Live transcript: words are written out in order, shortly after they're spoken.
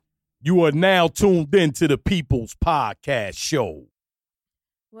You are now tuned into the People's Podcast Show.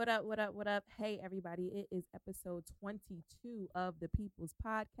 What up, what up, what up? Hey, everybody. It is episode 22 of the People's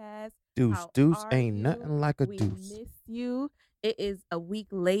Podcast. Deuce ain't nothing like a we deuce. miss you. It is a week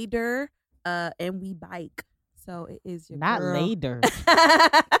later, and we bike. So it is your Not girl. later.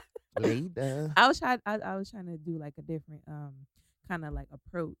 Later. I was trying to do like a different kind of like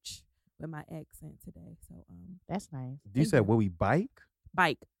approach with my accent today. So That's nice. You said will we bike?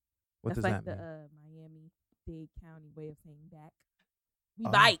 bike. What That's does like that the mean? Miami-Dade County way of saying back. We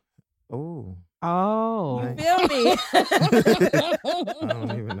Oh. bike. Oh, Oh. You Nice. feel me? I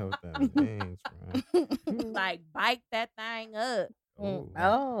don't even know what that means, bro. Like bike that thing up. Oh,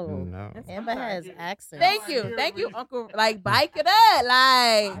 Oh. no. That's Amber fine. has accent. Thank you, Uncle. Like bike it up,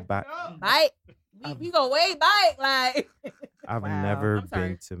 like bike. We go way bike, like. I've Wow. never I'm sorry.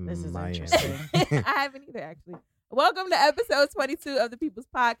 been to This is Miami. interesting. I haven't either, actually. Welcome to episode 22 of the People's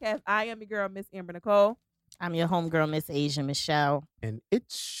Podcast. I am your girl, Miss Amber Nicole. I'm your homegirl, Miss Asia Michelle. And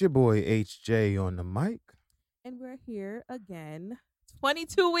it's your boy HJ on the mic. And we're here again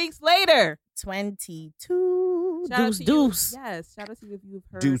 22 weeks later. 22. Shout out Deuce, to you. Deuce. Yes, shout out to you if you've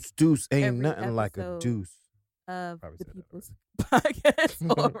heard Deuce ain't every nothing like a episode. deuce. of Probably the said that People's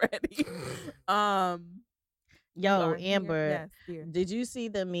Podcast already. You Yo, are here. Amber, Yes, dear. did you see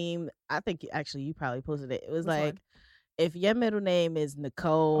the meme? I think actually you probably posted it. It was Which one? like, if your middle name is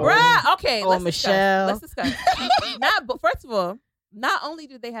Nicole. Bruh, okay, or let's Michelle. discuss. But first of all, not only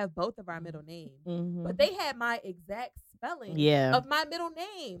do they have both of our middle names, Mhm. but they had my exact spelling Yeah. of my middle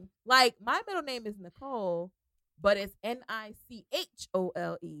name. Like my middle name is Nicole, but it's Nichole.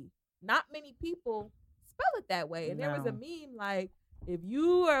 Not many people spell it that way. And there was a No. meme like, if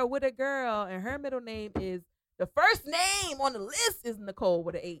you are with a girl and her middle name is the first name on the list is Nicole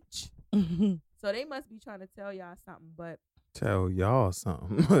with an H. So they must be trying to tell y'all something. But Tell y'all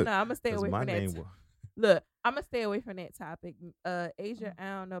something. no, I'm gonna stay 'Cause away my from that. name was Look, I'm gonna stay away from that topic. Asia, I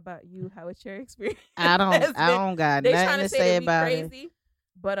don't know about you. How it's your experience? I don't has got been? They nothing trying to to say say that we about it. crazy,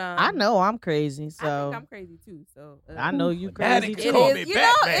 but I know I'm crazy, I so think I'm crazy too. So I know you Daddy crazy It too. call is, me you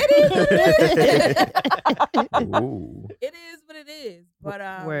know, it is. Ooh. It is what it is.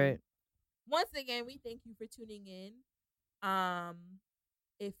 But Word. once again, we thank you for tuning in.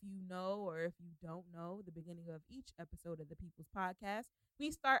 If you know or if you don't know, the beginning of each episode of the People's Podcast, we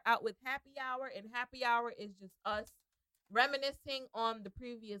start out with happy hour, and happy hour is just us reminiscing on the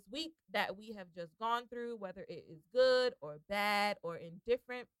previous week that we have just gone through, whether it is good or bad or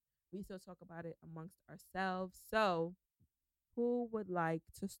indifferent. We still talk about it amongst ourselves. So, who would like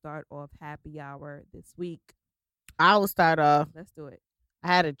to start off happy hour this week? I will start off. Let's do it. I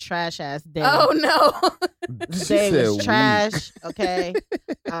had a trash ass day. Oh no! The She day said was we. trash. Okay.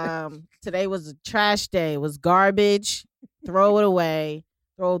 Today was a trash day. It was garbage. Throw it away.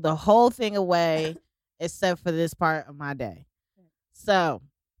 Throw the whole thing away, except for this part of my day. So,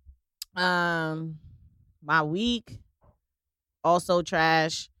 my week also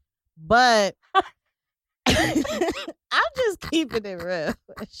trash, but I'm just keeping it real.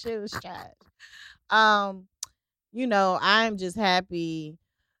 That shit was trash. I'm just happy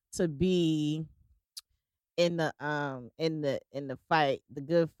to be in the fight, the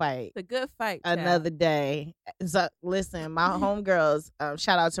good fight. The good fight. child. Another day. So listen, my homegirls,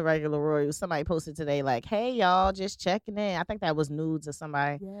 shout out to Regular Royal. Somebody posted today like, hey y'all, just checking in. I think that was nudes or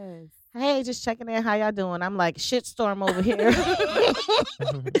somebody. Yes. Hey, just checking in. How y'all doing? I'm like, shitstorm over here.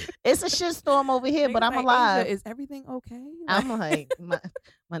 It's a shitstorm over here, but Niggas I'm like, alive. Asia, is everything okay? I'm like, my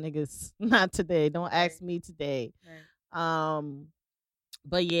niggas, not today. Don't ask me today. Right.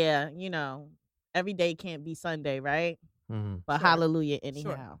 But yeah, every day can't be Sunday, right? Mhm. But Sure. hallelujah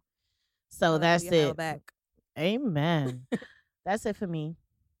anyhow. So that's Hallelujah, hell it. Back. Amen. That's it for me.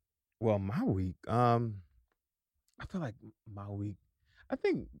 Well, my week. I feel like my week. I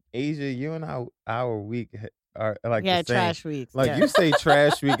think Asia, you and our week are like Yeah, the same. trash weeks. Like you say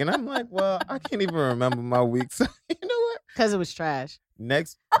trash week, and I'm like, well, I can't even remember my week. So you know what? because it was trash.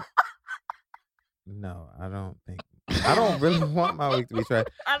 Next. No, I don't think. I don't really want my week to be trash.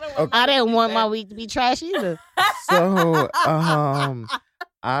 I don't Okay. I didn't want my week to be trash either. So,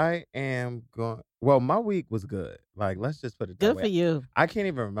 I am going. Well, my week was good. Like, let's just put it that Good way. for you I can't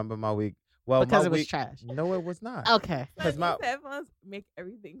even remember my week. Well, because my it was week, trash. No, it was not. Okay. Because my These headphones make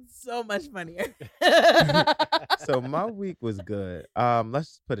everything so much funnier. so my week was good. Let's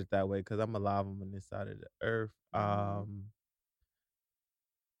just put it that way because I'm alive on this side of the earth. I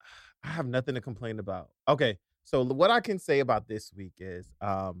have nothing to complain about. Okay, so what I can say about this week is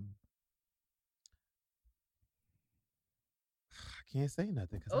I can't say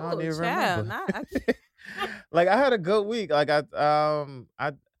nothing because I don't Ooh, even child, remember. nah, Like I had a good week. Like I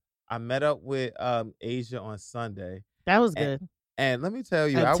I met up with Asia on Sunday. That was good. And let me tell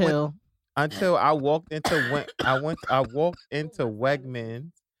you, until I walked into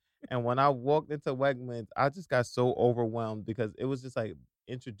Wegmans, and when I walked into Wegmans, I just got so overwhelmed because it was just like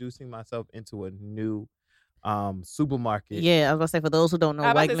introducing myself into a new supermarket. Yeah, I was gonna say, for those who don't know,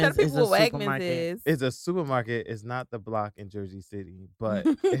 Wegmans is a supermarket. It's a supermarket. It's not the block in Jersey City, but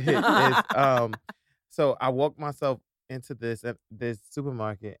it's so I walked myself into this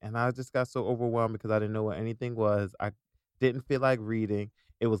supermarket, and I just got so overwhelmed because I didn't know what anything was. I didn't feel like reading.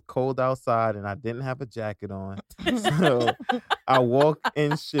 It was cold outside, and I didn't have a jacket on. So I walked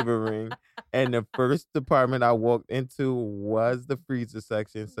in shivering, and the first department I walked into was the freezer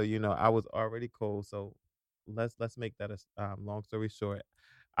section. So I was already cold. So let's make that a long story short.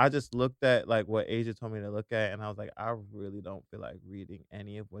 I just looked at like what Asia told me to look at, and I was like, I really don't feel like reading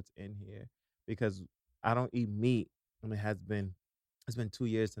any of what's in here because I don't eat meat. It's been 2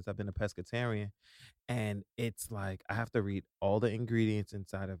 years since I've been a pescatarian, and it's like I have to read all the ingredients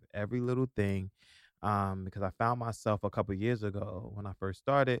inside of every little thing, because I found myself a couple years ago when I first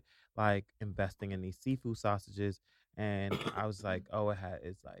started like investing in these seafood sausages, and I was like, oh,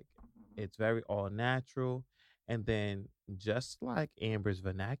 it's very all natural, and then just like Amber's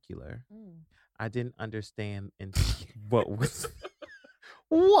vernacular, I didn't understand what was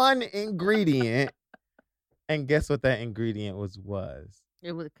one ingredient. And guess what that ingredient was?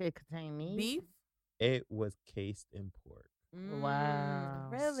 It contained meat? Beef? It was cased in pork. Wow.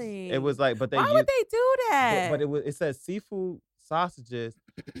 Really? It was like, but why would they do that? But it says seafood sausages,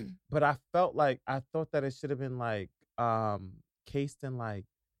 but I thought that it should have been like cased in like,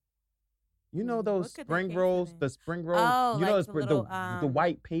 those spring rolls, the spring rolls. Oh, like the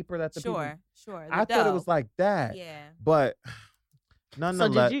white paper that the sure. I thought it was like that. Yeah. But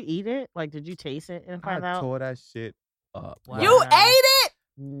nonetheless, so did you eat it? Like, did you taste it and find out? I tore that shit up. Wow. You ate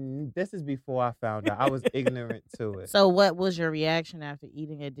it? This is before I found out. I was ignorant to it. So what was your reaction after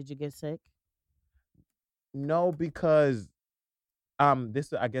eating it? Did you get sick? No, because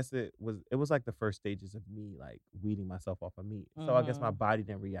I guess it was like the first stages of me like weaning myself off of meat. So I guess my body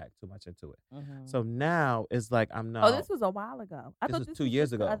didn't react too much into it. So now it's like I'm not. Oh, this was a while ago. I thought this was 2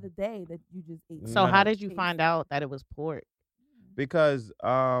 years ago. The other day that you just ate. So how did you find out that it was pork? Because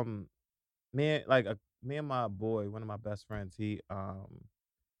me and my boy, one of my best friends, he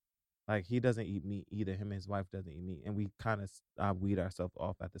doesn't eat meat either. Him and his wife doesn't eat meat, and we kind of weed ourselves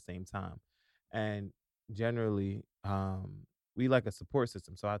off at the same time. And generally, we like a support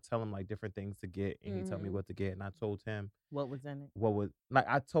system. So I tell him like different things to get, and he tell me what to get. And I told him what was in it.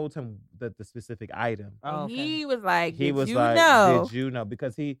 I told him the specific item. Oh, okay. He was like, did you know?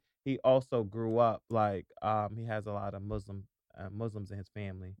 Because he also grew up like he has a lot of Muslims in his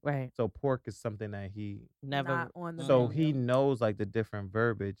family, right? So pork is something that he never on the so menu. He knows like the different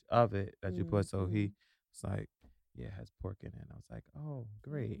verbiage of it that you put. So he's like, yeah, it has pork in it. And I was like, oh,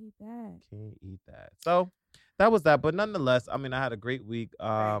 great, can't eat that. So that was that. But nonetheless, I mean, I had a great week.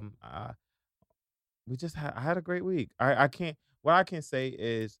 I had a great week. What I can say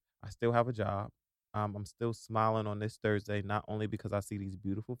is I still have a job. I'm still smiling on this Thursday, not only because I see these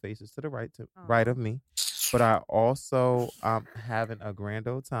beautiful faces to the right of me, but I also having a grand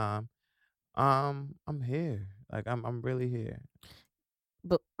old time. I'm here. Like I'm really here.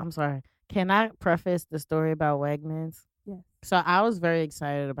 But I'm sorry. Can I preface the story about Wegmans? Yeah. So I was very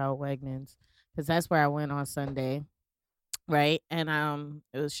excited about Wegmans because that's where I went on Sunday, right? And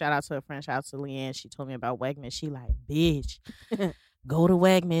it was shout out to a friend, shout out to Leanne. She told me about Wegmans. She like, bitch, go to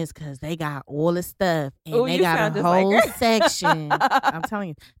Wegmans because they got all the stuff and they got a whole section. I'm telling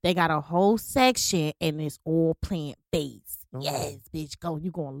you, they got a whole section and it's all plant based. Yes, bitch, go.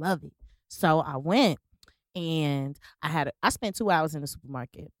 You gonna love it. So I went and I spent 2 hours in the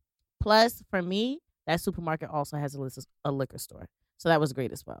supermarket. Plus, for me, that supermarket also has a liquor store. So that was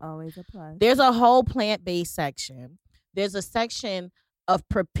great as well. Always a plus. There's a whole plant-based section. There's a section of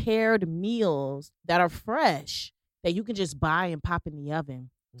prepared meals that are fresh that you can just buy and pop in the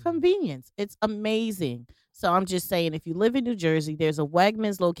oven. Convenience. It's amazing. So I'm just saying, if you live in New Jersey, there's a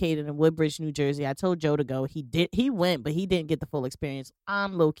Wegmans located in Woodbridge, New Jersey. I told Joe to go. He went, but he didn't get the full experience.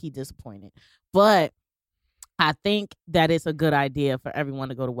 I'm low-key disappointed. But I think that it's a good idea for everyone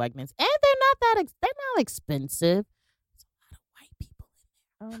to go to Wegmans. And they're not expensive. There's a lot of white people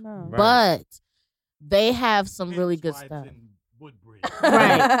in there. Oh, no. Right. But they have some really good stuff.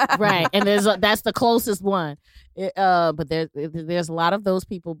 Right. And that's the closest one. But there's a lot of those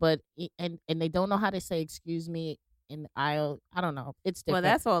people, but and they don't know how to say excuse me in the aisle. I don't know. It's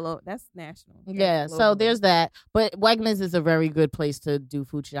different. Well, that's national. Yeah. So there's that. But Wegmans is a very good place to do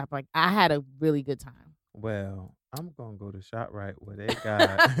food shopping. I had a really good time. Well, I'm gonna go to ShopRite where they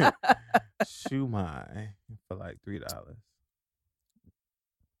got shumai for like $3.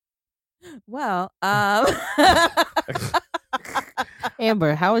 Well,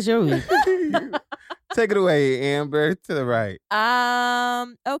 Amber, how was your week? Take it away, Amber, to the right.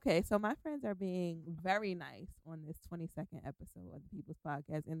 okay, so my friends are being very nice on this 22nd episode of the People's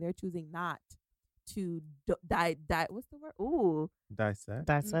Podcast, and they're choosing not to what's the word? Ooh, Dissect.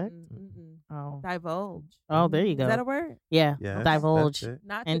 Dissect? Oh. Divulge. Oh, there you go. Is that a word? Yeah. Yes, Divulge. that's it.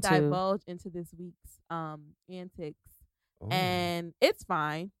 Not to Into- divulge into this week's antics, Ooh. and it's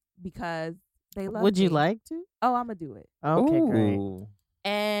fine because they love Would you me. like to? Oh, I'm gonna do it. Okay, great. Ooh.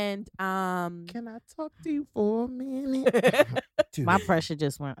 And Can I talk to you for a minute? My pressure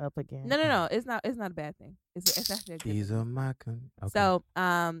just went up again. no, it's not a bad thing. It's actually a good These thing. are my okay. So,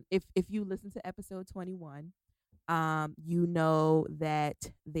 if you listen to episode 21, you know that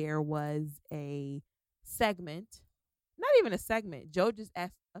there was a segment, not even a segment. Joe just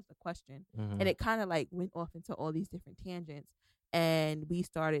asked us a question, Mhm. and it kind of like went off into all these different tangents, and we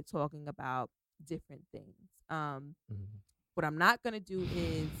started talking about different things. Mhm. What I'm not gonna do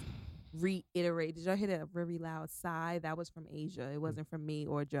is reiterate. Did y'all hear that very loud sigh? That was from Asia. It wasn't from me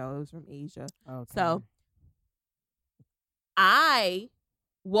or Joe. It was from Asia. Okay. So I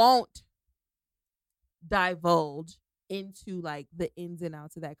won't divulge into like the ins and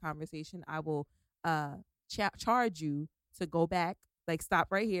outs of that conversation. I will charge you to go back, like stop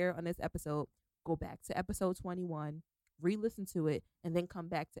right here on this episode, go back to episode 21, re-listen to it, and then come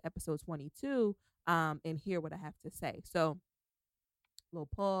back to episode 22 and hear what I have to say. So little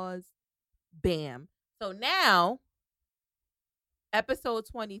pause, bam. So now episode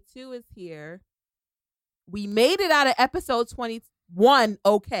 22 is here. We made it out of episode 21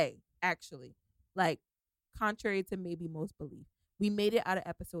 okay, actually. Like, contrary to maybe most belief. We made it out of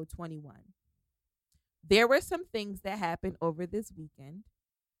episode 21. There were some things that happened over this weekend,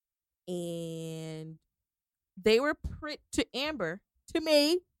 and they were to Amber, to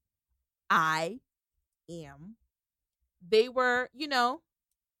me, I am. They were,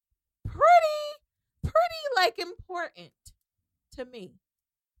 pretty like important to me.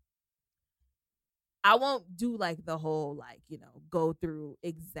 I won't do like the whole go through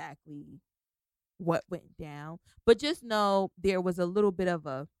exactly what went down, but just know there was a little bit of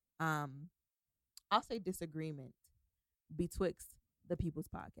a I'll say disagreement betwixt the People's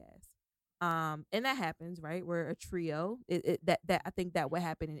Podcast. And that happens, right? We're a trio. That I think that would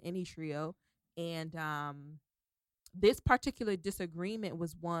happen in any trio. And this particular disagreement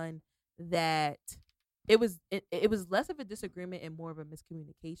was one that it was less of a disagreement and more of a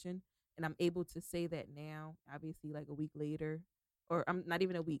miscommunication. And I'm able to say that now, obviously, like a week later, or I'm not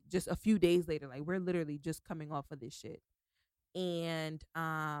even a week, just a few days later. Like, we're literally just coming off of this shit. And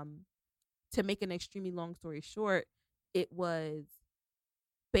to make an extremely long story short, it was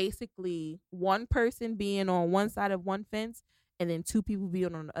basically one person being on one side of one fence and then two people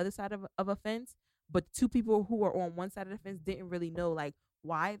being on the other side of a fence. But two people who were on one side of the fence didn't really know like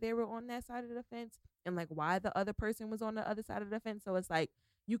why they were on that side of the fence and like why the other person was on the other side of the fence. So it's like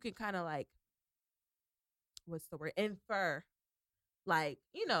you can kind of like, what's the word? Infer, like,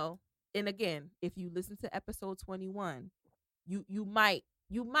 and again, if you listen to episode 21, you might,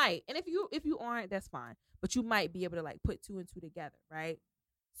 and if you aren't, that's fine, but you might be able to like put two and two together, right?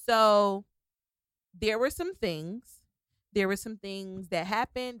 So there were some things that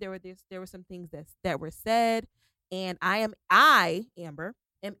happened. There were some things that were said, and I, Amber,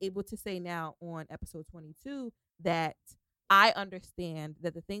 am able to say now on episode 22 that I understand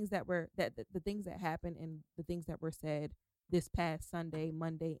that the things that happened and the things that were said this past Sunday,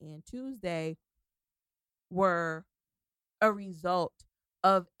 Monday, and Tuesday were a result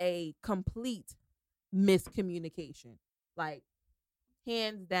of a complete miscommunication. Like,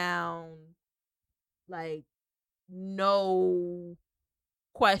 hands down, like, no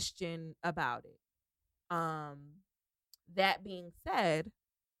question about it. That being said,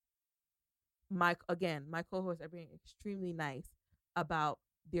 my co-hosts are being extremely nice about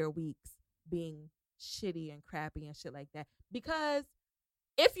their weeks being shitty and crappy and shit like that. Because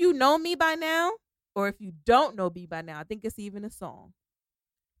if you know me by now, or if you don't know me by now, I think it's even a song.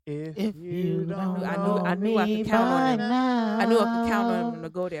 If you don't I knew I could count on him. I knew I could count on him to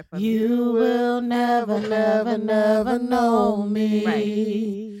go there for me. You will never, never, never know me.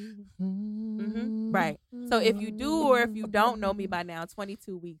 Right. Right. So if you do or if you don't know me by now,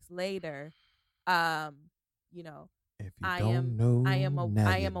 22 weeks later, if you I don't am know, I am a now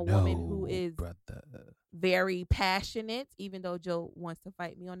I you am a woman know, who is brother. very passionate, even though Joe wants to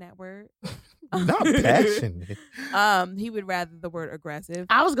fight me on that word. Not passionate. He would rather the word aggressive.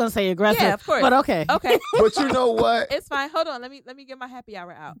 I was gonna say aggressive. Yeah, of course. But okay. Okay. But you know what? It's fine. Hold on. Let me get my happy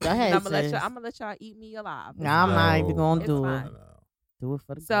hour out. Go ahead, I'm gonna sis. let y'all eat me alive. Nah, I'm not even gonna It's do fine. it. Do it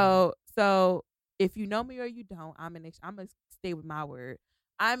for the So if you know me or you don't, I'm gonna stay with my word.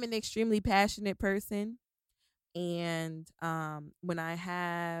 I'm an extremely passionate person, and when I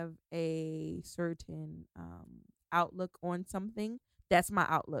have a certain outlook on something, that's my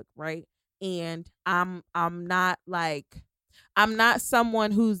outlook, right? And I'm not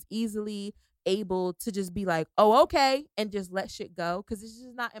someone who's easily able to just be like, oh, okay, and just let shit go, because it's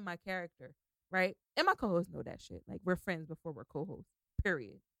just not in my character, right? And my co-hosts know that shit. Like, we're friends before we're co-hosts,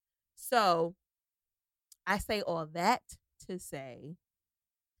 period. So I say all that to say,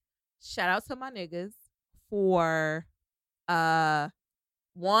 shout out to my niggas for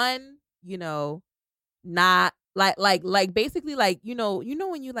one, not like basically, like, you know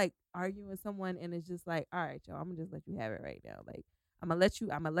when you like arguing with someone and it's just like, all right, yo, I'm gonna just let you have it right now. Like, I'm gonna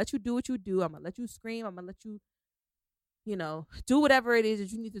let you do what you do. I'm gonna let you scream. I'm gonna let you, do whatever it is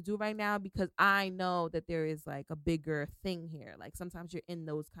that you need to do right now, because I know that there is like a bigger thing here. Like, sometimes you're in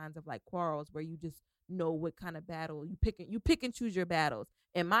those kinds of like quarrels where you just know what kind of battle you pick and choose your battles.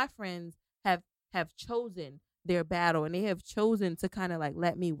 And my friends have chosen their battle, and they have chosen to kind of like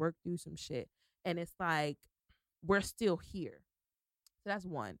let me work through some shit. And it's like, we're still here. So that's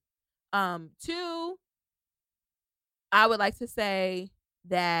one. Two, I would like to say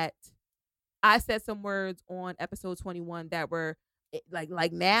that I said some words on episode 21 that were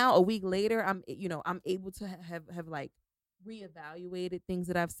like now, a week later, I'm able to have like reevaluated things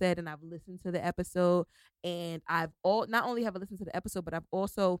that I've said, and I've listened to the episode, and not only have I listened to the episode, but I've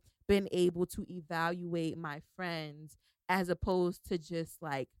also been able to evaluate my friends, as opposed to just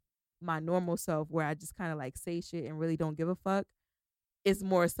like my normal self where I just kind of like say shit and really don't give a fuck. It's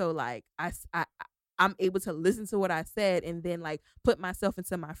more so like I'm able to listen to what I said and then like put myself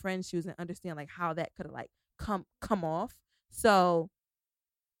into my friend's shoes and understand like how that could have like come off. So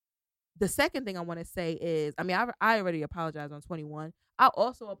the second thing I want to say is, I mean, I already apologized on 21. I'll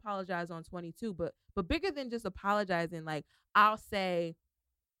also apologize on 22, but bigger than just apologizing, like, I'll say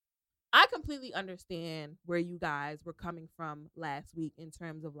I completely understand where you guys were coming from last week in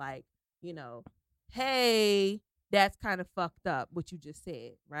terms of like, hey, that's kind of fucked up what you just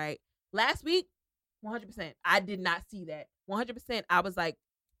said, right? Last week, 100%, I did not see that. 100%, I was like,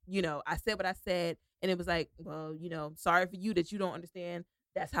 I said what I said, and it was like, well, sorry for you that you don't understand.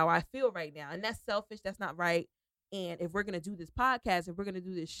 That's how I feel right now. And that's selfish. That's not right. And if we're going to do this podcast, if we're going to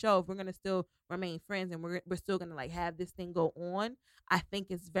do this show, if we're going to still remain friends and we're still going to like have this thing go on, I think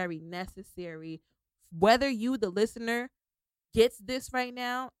it's very necessary. Whether you, the listener, gets this right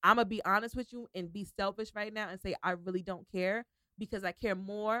now, I'm going to be honest with you and be selfish right now and say I really don't care, because I care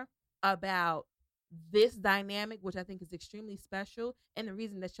more about this dynamic, which I think is extremely special, and the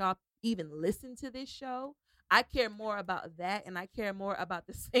reason that y'all even listen to this show. I care more about that, and I care more about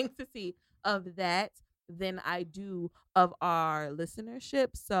the sanctity of that than I do of our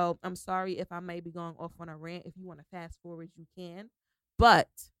listenership. So I'm sorry if I may be going off on a rant. If you want to fast forward, you can. But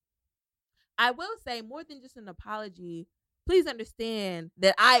I will say, more than just an apology, please understand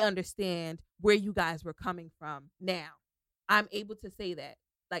that I understand where you guys were coming from now. I'm able to say that,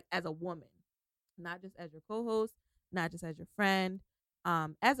 like, as a woman, not just as your co-host, not just as your friend,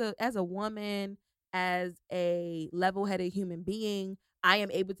 as a woman, as a level-headed human being, I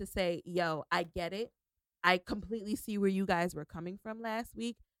am able to say, yo, I get it. I completely see where you guys were coming from last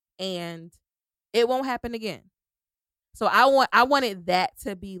week, and it won't happen again. So I wanted that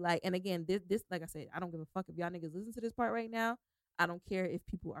to be like, and again, this like I said, I don't give a fuck if y'all niggas listen to this part right now. I don't care if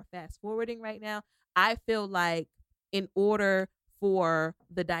people are fast forwarding right now. I feel like in order for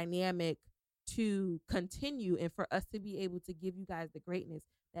the dynamic to continue and for us to be able to give you guys the greatness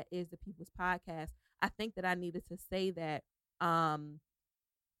that is the People's Podcast, I think that I needed to say that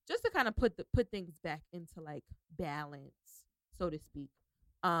just to kind of put things back into like balance, so to speak.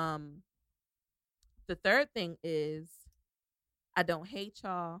 The third thing is, I don't hate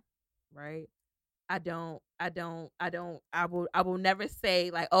y'all, right? I will never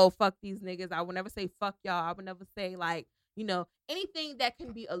say like, oh, fuck these niggas. I will never say fuck y'all. I will never say like, anything that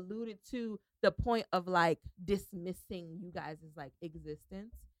can be alluded to the point of like dismissing you guys' like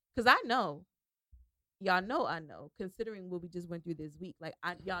existence. Cause I know, y'all know, I know, considering what we just went through this week, like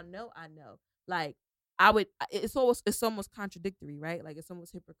y'all know, I know, like it's almost contradictory, right? Like it's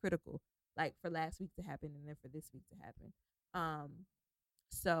almost hypocritical, like for last week to happen and then for this week to happen.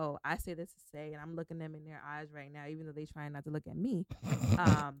 So I say this to say, and I'm looking them in their eyes right now, even though they trying not to look at me.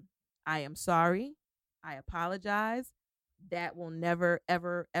 I am sorry. I apologize. That will never,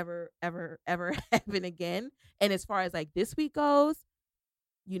 ever, ever, ever, ever happen again. And as far as like this week goes,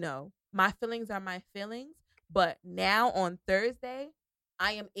 you know, my feelings are my feelings. But now on Thursday,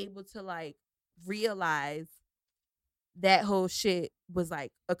 I am able to like realize that whole shit was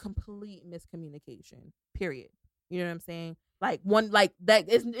like a complete miscommunication, period. You know what I'm saying? Like like that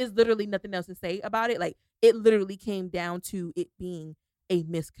is literally nothing else to say about it. Like it literally came down to it being a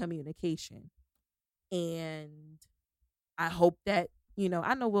miscommunication. And I hope that, you know,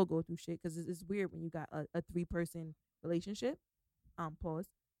 I know we'll go through shit because it's weird when you got a 3-person relationship. Pause.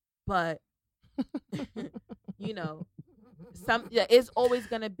 But, you know, it's always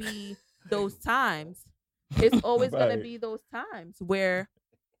going to be those times. It's always going to be those times where,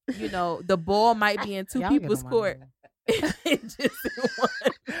 you know, the ball might be in two people's court. Just one.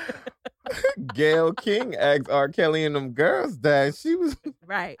 Gail King asked R. Kelly and them girls that she was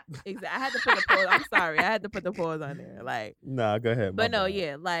right. Exactly. I had to put a pause. I'm sorry. I had to put the pause on there. Like, nah, go ahead. But no,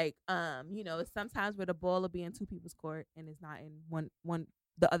 yeah, like, you know, sometimes where the ball will be in two people's court and it's not in one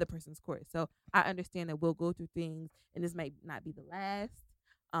the other person's court. So I understand that we'll go through things, and this might not be the last.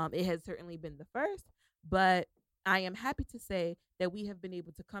 It has certainly been the first, but I am happy to say that we have been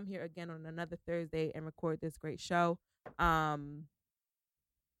able to come here again on another Thursday and record this great show.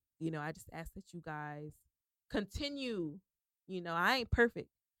 You know, I just ask that you guys continue. You know, I ain't perfect.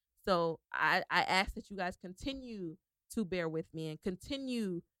 So I ask that you guys continue to bear with me and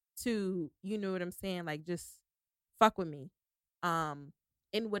continue to, you know what I'm saying? Like, just fuck with me.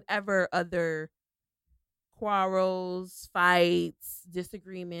 In whatever other quarrels, fights,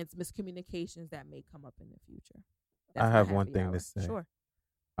 disagreements, miscommunications that may come up in the future. I have one thing to say. Sure.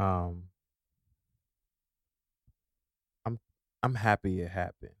 I'm happy it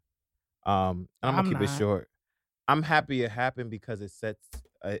happened. And I'm gonna keep it short. I'm happy it happened because it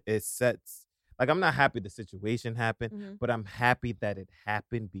sets like, I'm not happy the situation happened, but I'm happy that it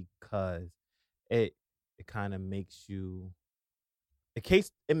happened because it kind of makes you,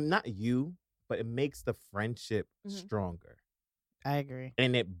 not you, but it makes the friendship stronger. I agree.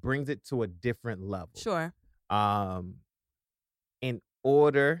 And it brings it to a different level. Sure. In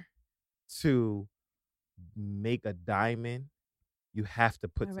order to make a diamond, you have to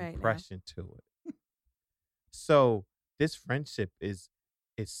put some pressure to it. So this friendship is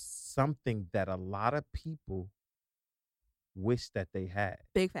something that a lot of people wish that they had.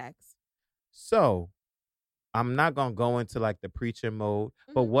 Big facts. So I'm not going to go into like the preacher mode,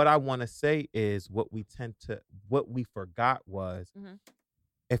 but what I want to say is what we forgot was,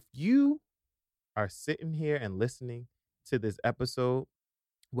 if you are sitting here and listening to this episode,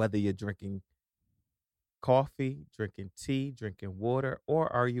 whether you're drinking coffee, drinking tea, drinking water,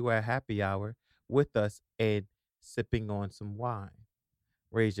 or are you at happy hour with us and sipping on some wine,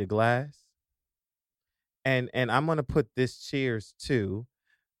 raise your glass. And I'm going to put this cheers to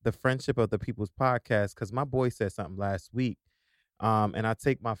the friendship of the People's Podcast, because my boy said something last week. And I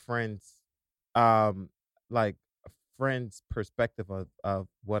take my friends, like a friend's perspective of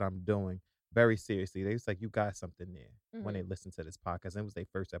what I'm doing very seriously. They was like, you got something there when they listen to this podcast. And it was their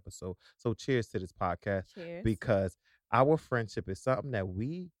first episode. So cheers to this podcast. Cheers. Because our friendship is something that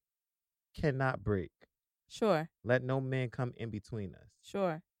we cannot break. Sure. Let no man come in between us.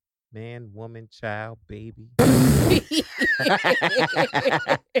 Sure. Man, woman, child, baby.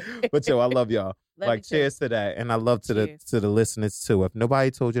 But yo, I love y'all. Like, cheers to that. And I love to the listeners too. If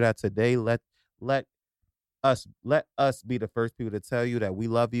nobody told you that today, let us be the first people to tell you that we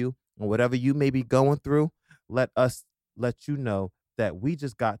love you. And whatever you may be going through, let us let you know that we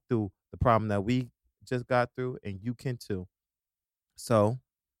just got through the problem that we just got through, and you can too. So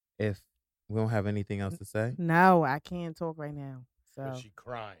if we don't have anything else to say. No, I can't talk right now. So she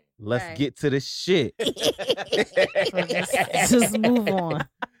crying. Let's get to the shit. So just move on.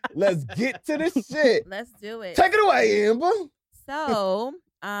 Let's get to the shit. Let's do it. Take it away, Amber. So,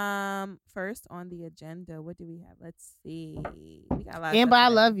 first on the agenda, what do we have? Let's see. We got a lot. Amber, I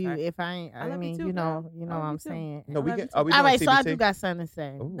love you. If I ain't, I mean, too, you know girl. what I'm saying. No, we love get. you Are we All doing right, so I TBT? do got something to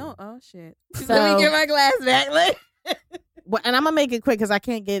say. Ooh. No, oh shit. So- Let me get my glass back. Well, and I'm gonna make it quick because I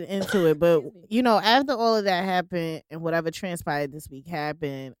can't get into it. But you know, after all of that happened and whatever transpired this week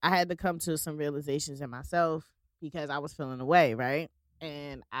happened, I had to come to some realizations in myself because I was feeling away, right?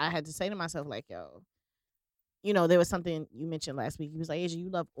 And I had to say to myself, like, yo, you know, there was something you mentioned last week. You was like, Asia, you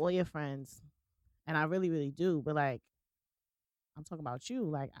love all your friends, and I really, really do. But like, I'm talking about you.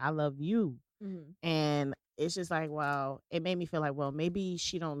 Like, I love you, and it's just like, well, it made me feel like, well, maybe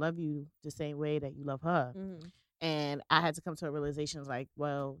she don't love you the same way that you love her. And I had to come to a realization like,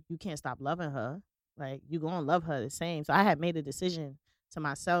 well, you can't stop loving her. Like, you're going to love her the same. So I had made a decision to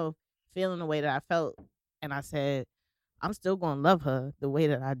myself feeling the way that I felt, and I said, I'm still gonna love her the way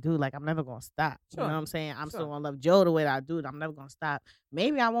that I do. Like, I'm never gonna stop. Sure. You know what I'm saying? I'm still Sure. gonna love Joe the way that I do. I'm never gonna stop.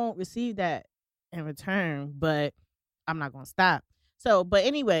 Maybe I won't receive that in return, but I'm not gonna stop. So, but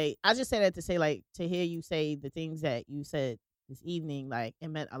anyway, I just say that to say, like, to hear you say the things that you said this evening, like, it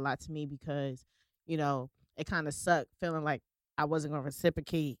meant a lot to me because, you know, it kind of sucked feeling like I wasn't gonna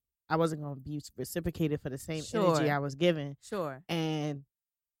reciprocate. I wasn't gonna be reciprocated for the same energy Sure. I was given, Sure. and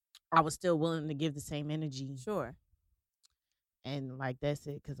I was still willing to give the same energy. Sure. And like, that's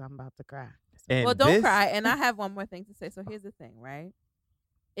it, because I'm about to cry. And Well, don't this- cry. And I have one more thing to say. So here's the thing, right?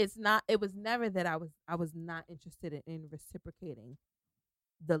 It was never that I was not interested in reciprocating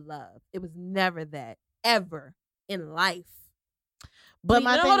the love. It was never that, ever in life. But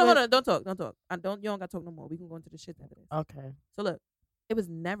my thing hold with- on. Don't talk. You don't got to talk no more. We can go into the shit after this. Okay. So look, it was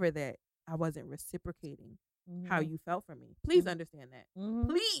never that I wasn't reciprocating how Mm-hmm. you felt for me. Please understand that. Mhm.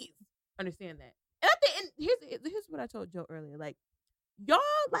 Please understand that. And I think, and here's what I told Joe earlier. Like, y'all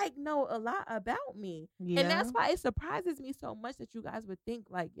like know a lot about me, Yeah. and that's why it surprises me so much that you guys would think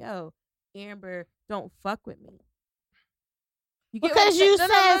like, yo, Amber, don't fuck with me. You get what I'm Because saying? you No,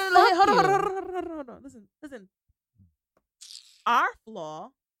 said hold fuck on, you. hold on. Listen. Our flaw,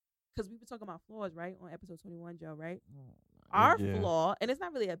 because we were talking about flaws, right, on episode 21, Joe, right? Our Yeah. flaw, and it's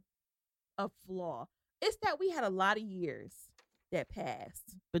not really a flaw. It's that we had a lot of years that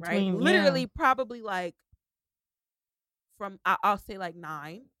passed Between- right? Literally, probably like from I'll say like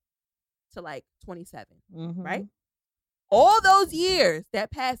 9 to like 27, Mhm. right? All those years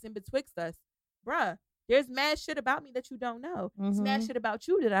that passed in betwixt us, bruh. There's mad shit about me that you don't know. There's mad Mhm. shit about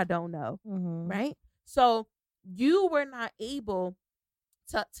you that I don't know, Mhm. right? So you were not able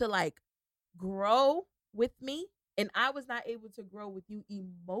to like grow with me, and I was not able to grow with you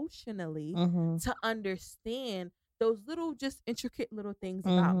emotionally Mhm. to understand those little, just intricate little things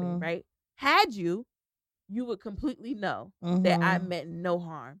about me, Mhm. right? Had you would completely know that I Mhm. meant no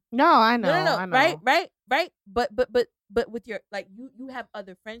harm. No, I know. No, I know. right. But with your like you have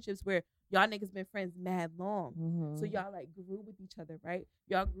other friendships where y'all niggas been friends mad long. Mhm. So y'all like grew with each other, right?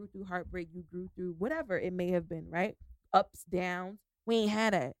 Y'all grew through heartbreak. You grew through whatever it may have been, right? Ups, downs. We ain't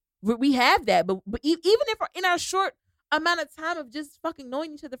had that. We have that, but even if in our short amount of time of just fucking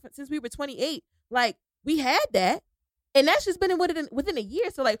knowing each other since we were 28, like we had that, and that's just been within a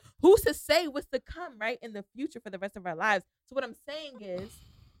year. So like, who's to say what's to come, right, in the future for the rest of our lives? So what I'm saying is,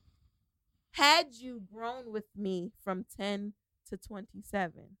 had you grown with me from 10 to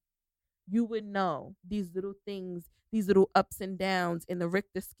 27, you would know these little things, these little ups and downs in the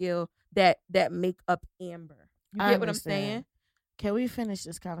Richter scale that make up Amber. You I get what I'm understand. saying? Can we finish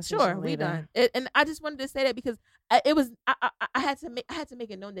this conversation Sure, later? we done. And I just wanted to say that because I had to make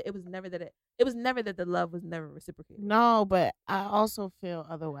it known that it was never that the love was never reciprocated. No, but I also feel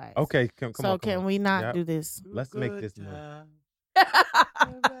otherwise. Okay, come So on. can we not Yep. do this? Let's make this move. Right.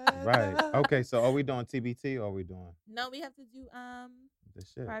 Right. Okay, so are we doing TBT or are we doing No, we have to do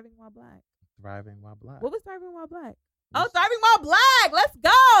this shit? Thriving While Black. Thriving while black. What was Thriving While Black? We Oh, Thriving While Black. Let's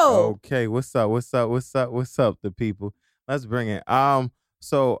go. Okay, what's up, the people? Let's bring it.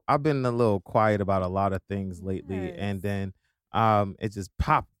 So I've been a little quiet about a lot of things lately, Yes. and then it just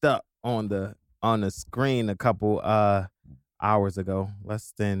popped up on the screen a couple hours ago,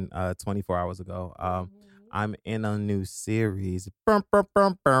 less than 24 hours ago. I'm in a new series. A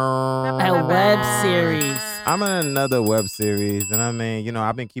web series. I'm in another web series, and I mean, you know,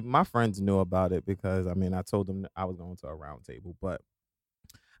 I've been keeping my friends knew about it because I mean, I told them I was going to a round table, but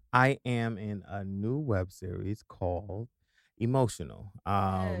I am in a new web series called Emotional.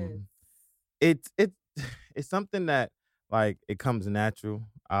 It's something that like it comes natural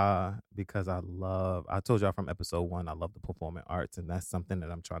because I told y'all from episode 1 I love the performing arts, and that's something that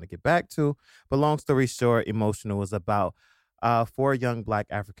I'm trying to get back to. But long story short, Emotional is about 4 young Black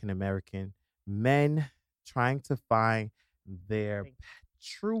African American men trying to find their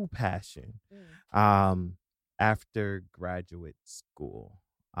true passion after graduate school.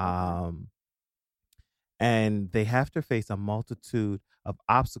 And they have to face a multitude of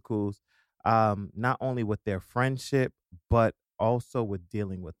obstacles, not only with their friendship, but also with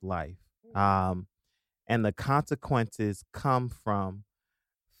dealing with life. And the consequences come from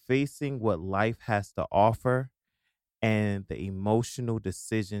facing what life has to offer and the emotional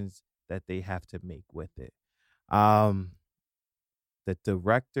decisions that they have to make with it. The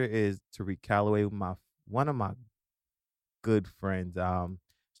director is Tariq Calloway, one of my good friends,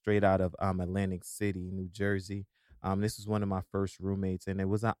 straight out of Atlantic City, New Jersey. This was one of my first roommates, and it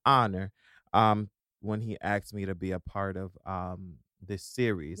was an honor when he asked me to be a part of this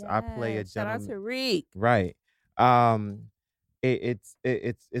series. I play a Shout out gentleman. to Reek. Right.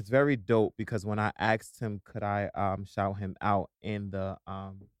 it's very dope because when I asked him could I shout him out in the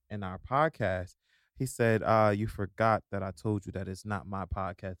in our podcast, he said, you forgot that I told you that it's not my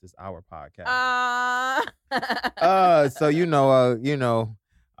podcast, it's our podcast. So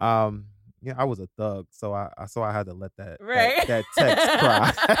yeah, I was a thug, so I had to let that text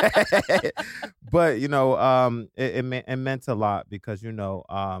cry. But it meant a lot because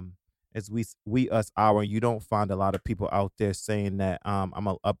it's we us our, and you don't find a lot of people out there saying that I'm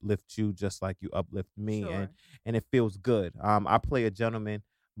gonna uplift you just like you uplift me. Sure. And it feels good. I play a gentleman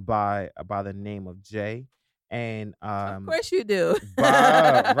by the name of Jay, and of course you do.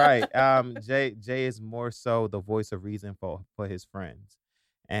 right. Jay is more so the voice of reason for his friends,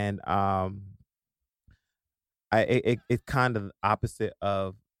 and it's kind of the opposite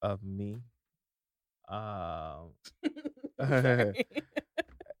of me.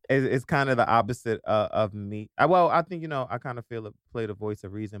 It's kind of the opposite of me. I think I kind of play the voice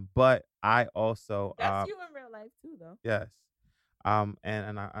of reason, but I also that's you in real life too, though. Yes,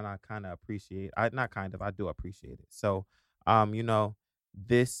 and I kind of appreciate. I do appreciate it. So,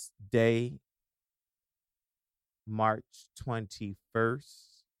 this day, March 21st,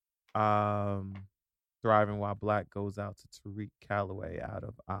 Thriving While Black goes out to Tariq Calloway out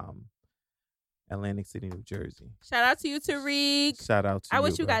of Atlantic City, New Jersey. Shout out to you, Tariq. Shout out to you. I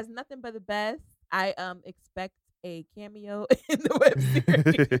wish you guys nothing but the best. I expect a cameo in the web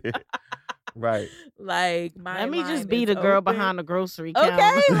series. Right. Like let me just be the girl behind the grocery counter.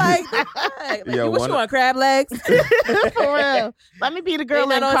 Okay, like yo, what you want, crab legs? For real. Let me be the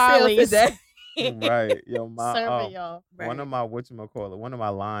girl in Carly's. Right. Yo, serving y'all. One of my one of my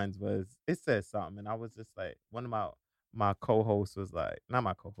lines was, it said something, and I was just like, one of my co-hosts was like, not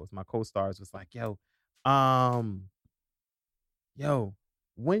my co-host, my co-stars was like, yo,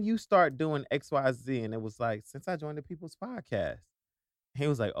 when you start doing XYZ, and it was like, since I joined the People's Podcast. He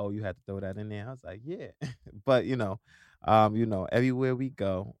was like, oh, you had to throw that in there. I was like, yeah. But everywhere we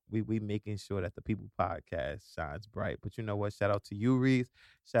go, we making sure that the People Podcast shines bright. But you know what? Shout out to you, Reese.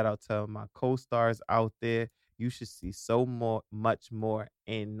 Shout out to my co-stars out there. You should see much more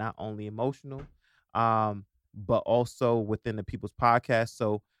in not only emotional, but also within the People's Podcast.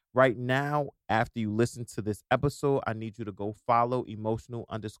 So right now, after you listen to this episode, I need you to go follow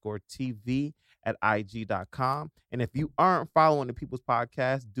emotional_TV at IG.com. And if you aren't following the People's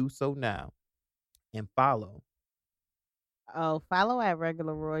Podcast, do so now and follow. Oh, follow at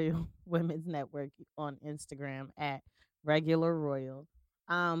Regular Royal Women's Network on Instagram at Regular Royal.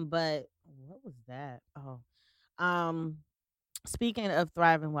 But what was that? Speaking of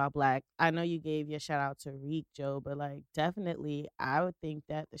Thriving While Black, I know you gave your shout out to Reek, Joe, but like definitely I would think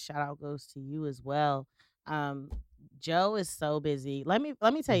that the shout out goes to you as well. Joe is so busy. Let me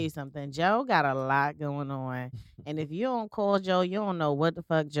tell you something. Joe got a lot going on. And if you don't call Joe, you don't know what the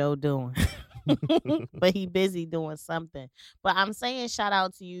fuck Joe doing. But he busy doing something. But I'm saying shout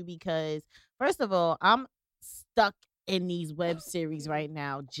out to you because first of all, I'm stuck in these web series right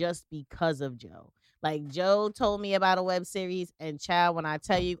now just because of Joe. Like Joe told me about a web series, and child, when I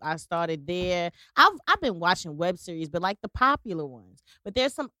tell you I started there, I've been watching web series, but like the popular ones. But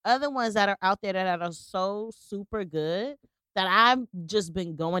there's some other ones that are out there that are so super good that I've just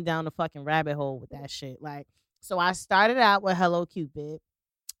been going down the fucking rabbit hole with that shit. Like, so I started out with Hello Cupid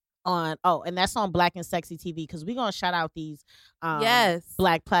and that's on Black and Sexy TV, because we're gonna shout out these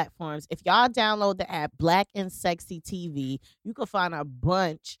Black platforms. If y'all download the app Black and Sexy TV, you can find a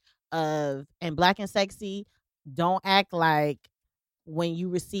bunch of, and Black and Sexy, don't act like when you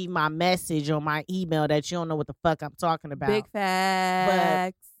receive my message or my email that you don't know what the fuck I'm talking about. Big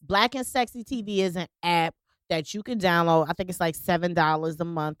facts. But Black and Sexy TV is an app that you can download. I think it's like $7 a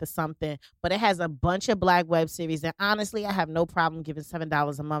month or something, but it has a bunch of Black web series. And honestly, I have no problem giving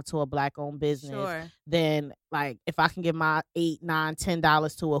 $7 a month to a Black owned business. Sure. Then like if I can give my $8, $9,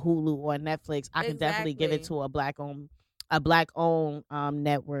 $10 to a Hulu or a Netflix, I can definitely give it to a Black owned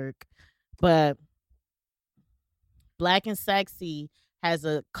network. But Black and Sexy has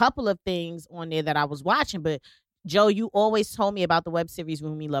a couple of things on there that I was watching. But Joe, you always told me about the web series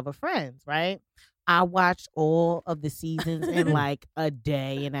When We Love Our Friends, right? I watched all of the seasons in like a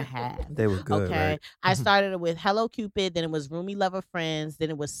day and a half. They were good. Okay. Right? I started with Hello Cupid, then it was Roomy Lover Friends,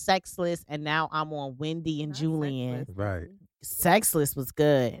 then it was Sexless, and now I'm on Wendy and Julian. Sexless. Right. Sexless was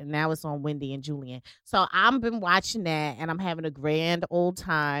good, and now it's on Wendy and Julian. So I've been watching that, and I'm having a grand old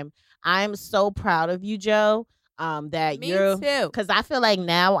time. I'm so proud of you, Joe. That Me you're too. Because I feel like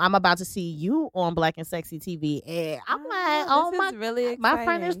now I'm about to see you on Black and Sexy TV, and I'm like, oh my, really exciting. My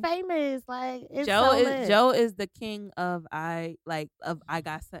friend is famous. Like it's Joe so lit. Joe is the king of I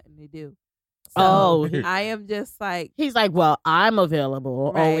got something to do. Oh, I am just like he's like, well, I'm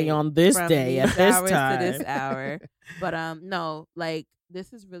available only Right, on this from day these at this hours time. to this hour. But no, like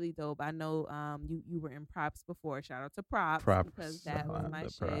this is really dope. I know you were in props before. Shout out to props because that was my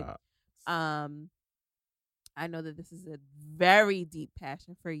shit. I know that this is a very deep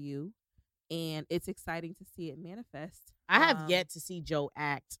passion for you, and it's exciting to see it manifest. I have yet to see Joe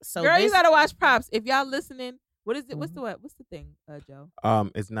act. So girl, you gotta watch props. If y'all listening, what is it? What's Mhm. what's the thing, Joe?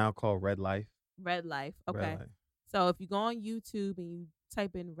 It's now called Red Life. Red Life. Okay. Red Life. So if you go on YouTube and you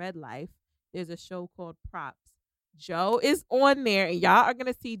type in Red Life, there's a show called Props. Joe is on there, and y'all are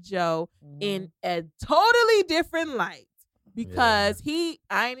gonna see Joe in a totally different light because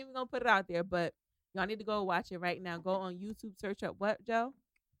I ain't even gonna put it out there, but y'all need to go watch it right now. Go on YouTube, search up what, Joe?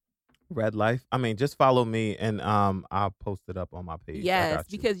 Red Life. I mean, just follow me and I'll post it up on my page. Yes,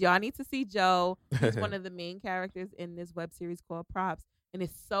 because y'all need to see Joe. He's one of the main characters in this web series called Props, and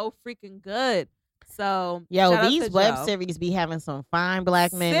it's so freaking good. So yo, these web series be having some fine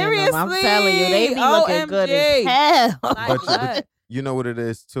black men in them. I'm telling you, they be looking good as hell. Like but you know what it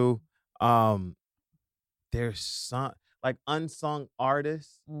is too? There's some like unsung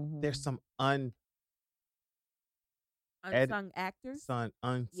artists. Mhm. There's some unsung actors. Unsung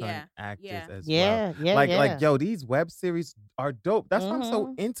actors as well. Yeah. Like yo, these web series are dope. That's why I'm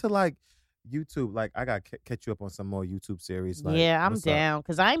so into like YouTube. Like I got catch you up on some more YouTube series. Like, yeah, I'm down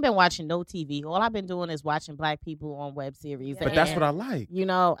because I ain't been watching no TV. All I've been doing is watching black people on web series. But that's what I like. You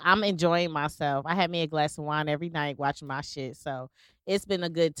know, I'm enjoying myself. I had me a glass of wine every night watching my shit. So it's been a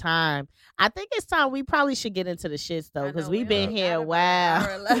good time. I think it's time we probably should get into the shits though, because we've been here a while.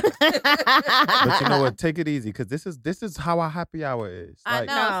 But you know what? Take it easy, because this is how our happy hour is. Like,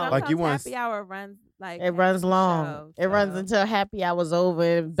 I know. Like you want happy hour runs like it runs long. Show, it runs until happy hour's over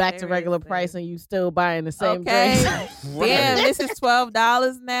and back to regular price, and you still buying the same drinks. Damn, this is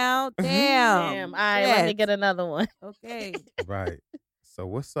 $12 now. Damn. All right, let me get another one. Okay. Right. So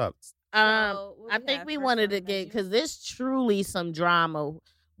what's up? I think we wanted to get, because there's truly some drama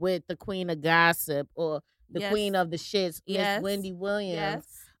with the queen of gossip or the queen of the shits, Miss Wendy Williams. Yes,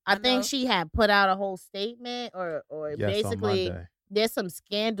 I think she had put out a whole statement or basically there's some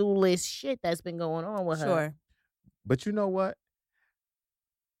scandalous shit that's been going on with her. Sure. But you know what?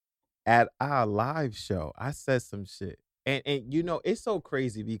 At our live show, I said some shit. And you know, it's so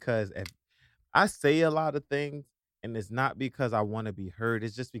crazy because if I say a lot of things, and it's not because I want to be heard.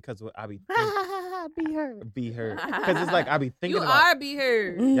 It's just because I be thinking, be heard. Because it's like I be thinking you about. are be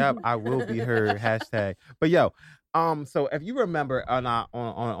heard. Yep, I will be heard. Hashtag. But yo, so if you remember on our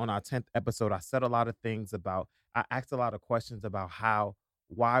 10th episode, I said a lot of things about. I asked a lot of questions about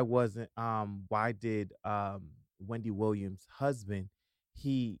why did Wendy Williams' husband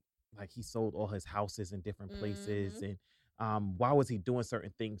he sold all his houses in different places, and why was he doing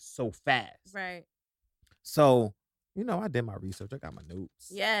certain things so fast? Right. So. You know, I did my research. I got my notes.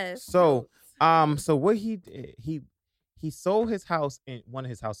 Yes. So, so what he did, he sold his house one of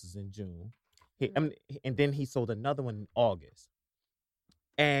his houses in June, and then he sold another one in August.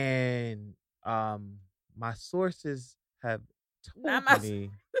 And my sources have told me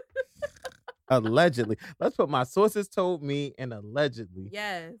allegedly. Let's put my sources told me and allegedly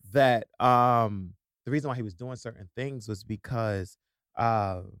that the reason why he was doing certain things was because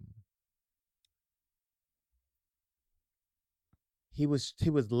he was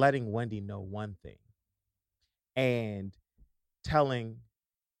letting Wendy know one thing and telling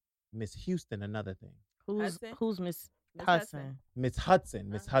Miss Houston another thing. Who's Miss Hudson? Miss Hudson.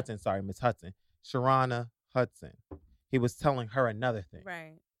 Sharana Hudson. He was telling her another thing.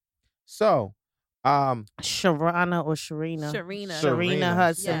 Right. So, Sharana or Sharina? Sharina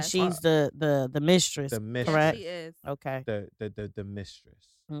Hudson. Yes. She's the mistress. The mistress. Correct? She is. Okay. The mistress.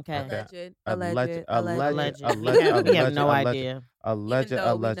 Okay. Alleged. We have no idea. Alleged.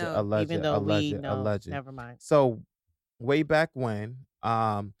 Even though we know. Never mind. So, way back when,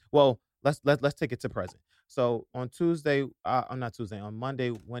 well, let's take it to present. So on on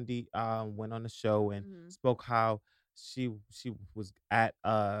Monday, Wendy went on the show and spoke how she was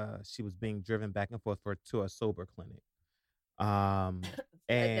being driven back and forth to a sober clinic. And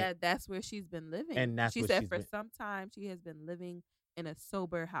that's where she's been living. And that's she said for some time she has been living in a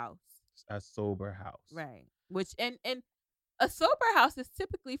sober house. A sober house. Right. Which and a sober house is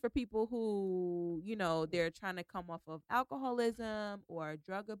typically for people who, you know, they're trying to come off of alcoholism or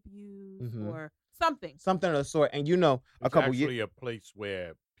drug abuse or something. Something of the sort. And you know, it's actually a place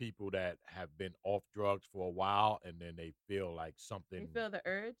where people that have been off drugs for a while and then they feel like something. They feel the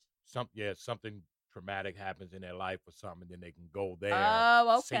urge? Something traumatic happens in their life or something, then they can go there.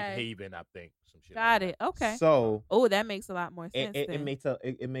 Oh, okay. Safe haven, I think. Some shit. Got it. Okay. So that makes a lot more sense. It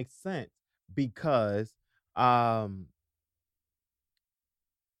makes sense. because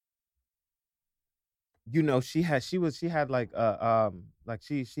she had she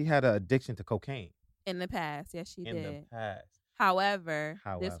had an addiction to cocaine In the past, yes, she in did. the past. However, this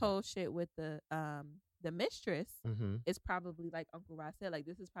However. whole shit with the mistress Mm-hmm. is probably, like Uncle Ross said, like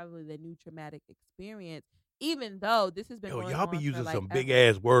this is probably the new traumatic experience. Even though this has been Yo, going y'all on be for, using like, some big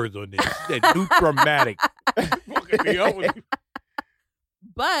ever. ass words on this. That new traumatic. Fucking me up.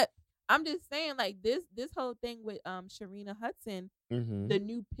 But I'm just saying, like this whole thing with Sharina Hudson, Mm-hmm. the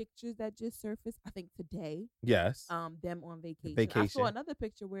new pictures that just surfaced, I think today, Yes. them on vacation. I saw another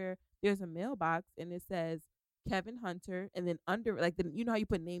picture where there's a mailbox and it says Kevin Hunter, and then under, like, you know how you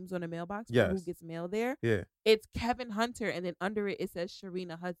put names on a mailbox for who Yes. gets mail there? Yeah. It's Kevin Hunter, and then under it says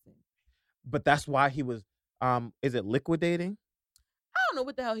Sharina Hudson. But that's why he was is it liquidating? I don't know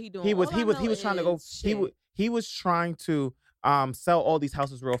what the hell he doing. He was All I know trying to go is shit. he was trying to sell all these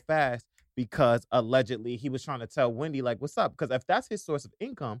houses real fast because allegedly he was trying to tell Wendy, like, what's up? Because if that's his source of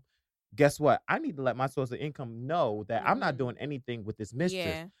income, guess what? I need to let my source of income know that I'm not doing anything with this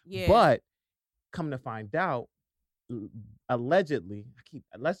mistress. Yeah, yeah. But come to find out, allegedly,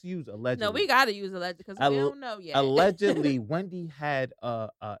 let's use allegedly. No, we gotta use alleged because we don't know yet. Allegedly, Wendy had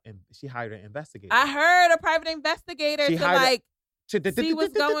she hired an investigator. I heard a private investigator She to hired like see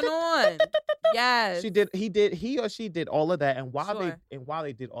what's going on. Yes, she did. He or she did all of that, and while Sure.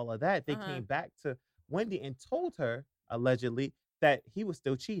 they did all of that, they Uh-huh. came back to Wendy and told her allegedly that he was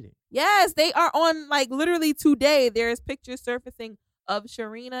still cheating. Yes, they are on, like, literally today. There's pictures surfacing of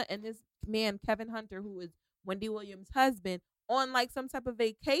Sharina and this man Kevin Hunter, who is Wendy Williams' husband, on like some type of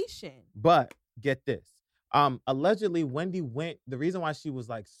vacation. But get this, allegedly Wendy went. The reason why she was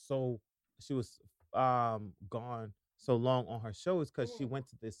gone so long on her show is because she went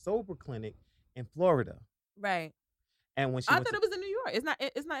to this sober clinic in Florida. Right. And when she I went thought it was in New York.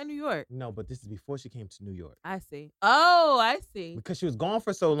 It's not in New York. No, but this is before she came to New York. I see. Oh, I see. Because she was gone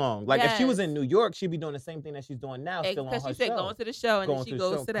for so long. Like, if she was Yes. in New York, she'd be doing the same thing that she's doing now, still on her Because she said show. going to the show and Going then she to the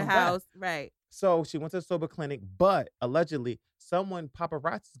goes show, to the come back. house. Right. So she went to the sober clinic, but allegedly someone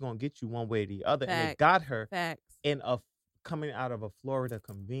paparazzi is gonna get you one way or the other, and they Facts. got her Facts. coming out of a Florida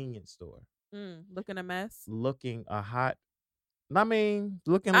convenience store, Looking a mess. looking a hot. I mean,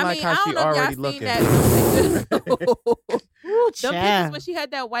 looking I like mean, how I she don't know if already y'all seen looking. that. Ooh, Them pictures child. when she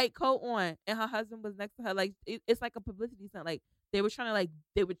had that white coat on and her husband was next to her, like it's like a publicity stunt. Like they were trying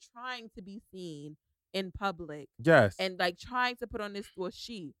to be seen in public Yes. and like trying to put on this, or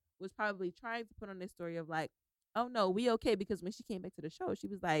she was probably trying to put on this story of like, oh no, we okay, because when she came back to the show, she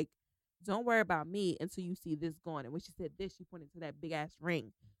was like, don't worry about me until you see this going. And when she said this, she pointed to that big ass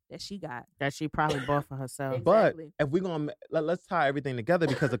ring that she got. That she probably bought for herself. But Exactly. if we're gonna let's tie everything together,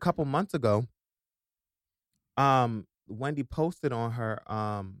 because a couple months ago, Wendy posted on her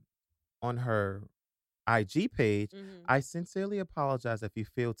IG page, I sincerely apologize if you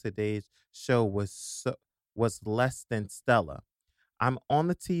feel today's show was less than stellar. I'm on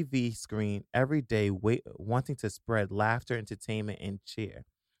the TV screen every day wanting to spread laughter, entertainment, and cheer.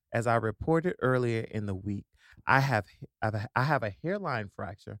 As I reported earlier in the week, I have a hairline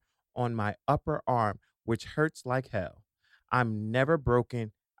fracture on my upper arm, which hurts like hell. I've never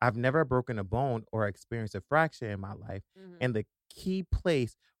broken a bone or experienced a fracture in my life. And the key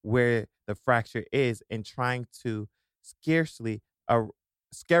place where the fracture is in trying to scurry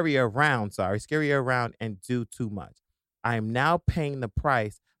around and do too much. I am now paying the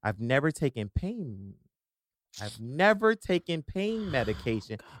price. I've never taken pain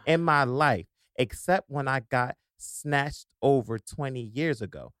medication in my life, except when I got snatched over 20 years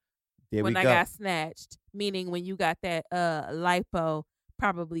ago. When I got snatched, meaning when you got that lipo,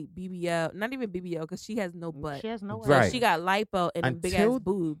 probably BBL, not even BBL, because she has no butt. She has no Right. So she got lipo and big ass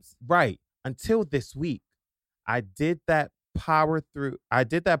boobs. Right. Until this week, I did that power through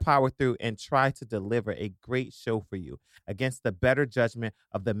and tried to deliver a great show for you against the better judgment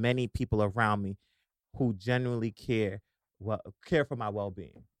of the many people around me who genuinely care for my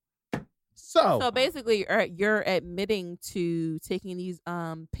well-being. So basically, you're admitting to taking these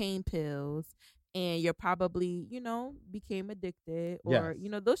pain pills, and you're probably, became addicted, or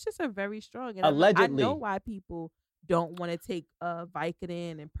Yes. those shits are very strong. And Allegedly. I know why people don't want to take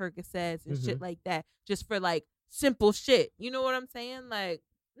Vicodin and Percocets and shit like that just for like simple shit. You know what I'm saying? Like,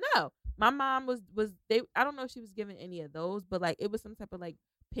 no, my mom was I don't know if she was given any of those, but like it was some type of like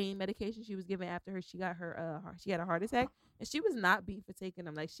pain medication she was given after she got her she had a heart attack, and she was not beat for taking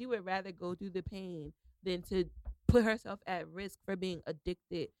them. Like, she would rather go through the pain than to put herself at risk for being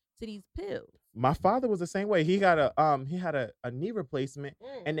addicted to these pills. my father was the same way. He had a knee replacement,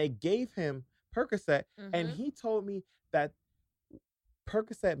 and they gave him Percocet, and he told me that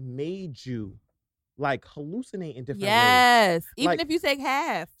Percocet made you like hallucinate in different ways. Yes. Even Like- if you take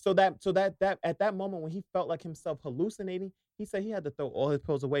half. So that at that moment when he felt like himself hallucinating, he said he had to throw all his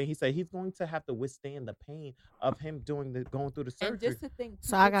pills away. He said he's going to have to withstand the pain of him going through the And surgery. just to think,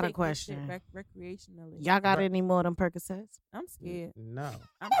 So I people got a take this shit question. recreationally. Y'all got Right. any more of them Percocets? I'm scared. No.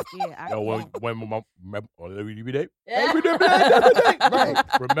 I'm scared. I Yo, can't. when my Yeah. Right.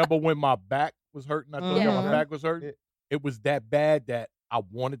 remember when my back was hurting? I told you Yeah. my back was hurting. It was that bad that I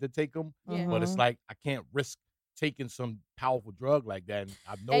wanted to take them, Yeah. but it's Mhm. like I can't risk taking some powerful drug like that. And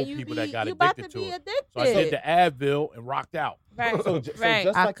I've known And you people be, that got you about addicted to be to it. addicted. So I did the Advil and rocked out. Right. So Right.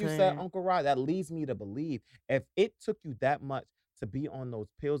 just I like you said, couldn't. Uncle Rod, that leads me to believe if it took you that much to be on those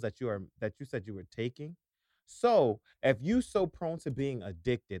pills that you said you were taking, so if you so prone to being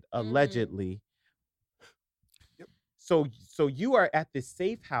addicted, allegedly, so you are at this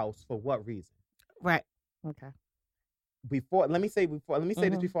safe house for what reason? Right. Okay. Let me say this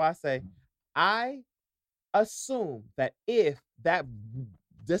Mhm. before I say, I assume that if that,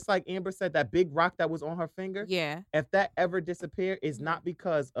 just like Amber said, that big rock that was on her finger, Yeah. if that ever disappeared, it's Mhm. not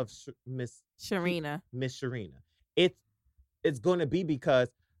because of Miss Sharina. Sharina. It's going to be because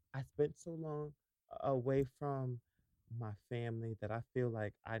I spent so long away from my family that I feel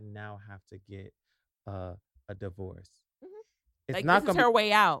like I now have to get a divorce. Mhm. It's Like, not this is gonna her be,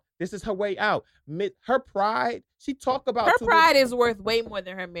 way out. this is her way out. Her pride. She talk about Her too pride much- is worth way more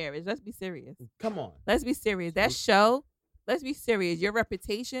than her marriage. Let's be serious. Come on. Let's be serious. That show, let's be serious. Your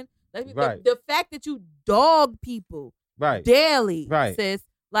reputation, Right. the fact that you dog people Right. daily, Right. sis,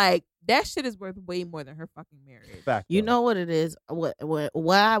 like that shit is worth way more than her fucking marriage. Fact. You though. know what it is? Why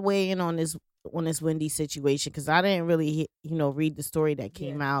I weigh in on this Wendy situation, because I didn't really read the story that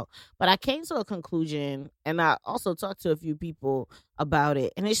came out, but I came to a conclusion, and I also talked to a few people about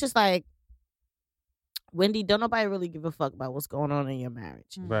it, and it's just like, Wendy, don't nobody really give a fuck about what's going on in your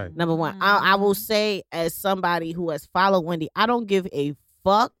marriage. Right. Number one, I will Mm-hmm. say, as somebody who has followed Wendy, I don't give a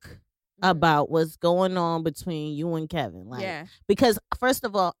fuck about what's going on between you and Kevin. Like, yeah. because first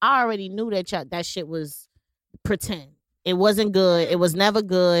of all, I already knew that shit was pretend. It wasn't good. It was never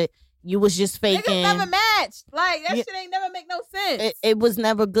good. You was just faking. Niggas never matched. Like that Yeah. shit ain't never make no sense. It was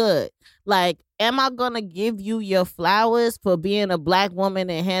never good. Like, am I gonna give you your flowers for being a black woman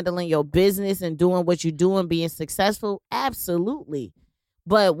and handling your business and doing what you do and being successful? Absolutely.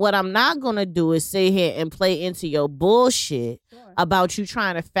 But what I'm not gonna do is sit here and play into your bullshit Sure. about you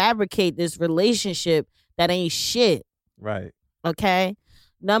trying to fabricate this relationship that ain't shit. Right. Okay.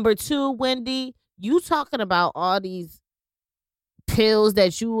 Number two, Wendy, you talking about all these pills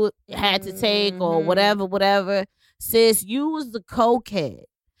that you had to take or Mhm. whatever. Sis, you was the cokehead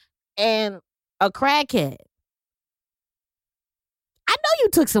and a crackhead. I know you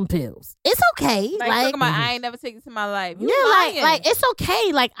took some pills. It's okay. Like, Like, talking about, I ain't never taken this in my life. You yeah, lying. like it's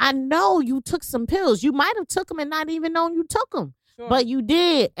okay. Like, I know you took some pills. You might have took them and not even known you took them. Sure. But you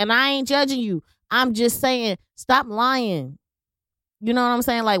did, and I ain't judging you. I'm just saying, stop lying. You know what I'm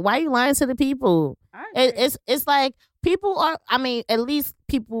saying? Like, why you lying to the people? I agree. It's like people are. I mean, at least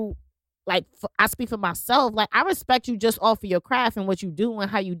people. Like, I speak for myself. Like, I respect you just off of your craft and what you do and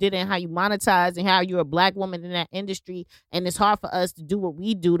how you did it and how you monetize and how you're a black woman in that industry. And it's hard for us to do what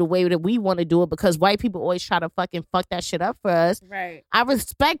we do the way that we want to do it because white people always try to fucking fuck that shit up for us. Right. I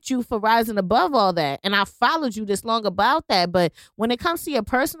respect you for rising above all that. And I followed you this long about that. But when it comes to your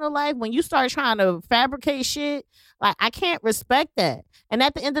personal life, when you start trying to fabricate shit, like, I can't respect that. And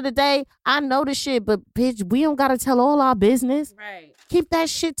at the end of the day, I know the shit, but bitch, we don't got to tell all our business. Right. Keep that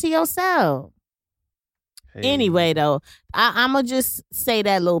shit to yourself. Hey. Anyway, though, I'm going to just say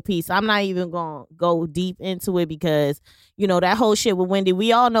that little piece. I'm not even going to go deep into it because, that whole shit with Wendy,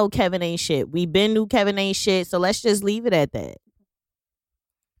 we all know Kevin ain't shit. We been knew Kevin ain't shit, so let's just leave it at that.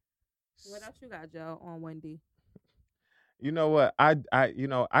 What else you got, Joe, on Wendy? You know what? I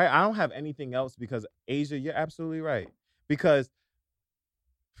don't have anything else because Asia, you're absolutely right. Because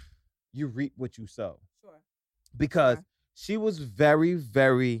you reap what you sow. Sure. Because Sure. she was very,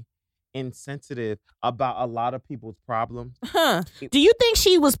 very insensitive about a lot of people's problems. Huh. Do you think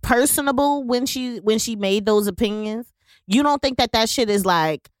she was personable when she made those opinions? You don't think that shit is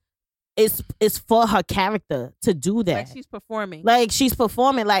like it's for her character to do that? Like she's performing. Like she's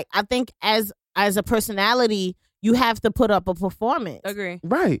performing. Like, I think as a personality, you have to put up a performance. Agree.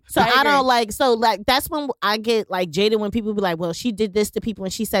 Right. So I don't like that's when I get like jaded when people be like, well, she did this to people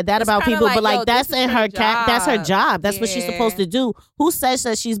and she said that It's about kinda people, like, but like yo, that's this is in her her that's her job. job. That's what she's supposed Yeah. to do. Who says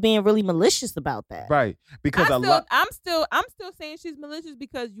that she's being really malicious about that? Right. Because I'm still saying she's malicious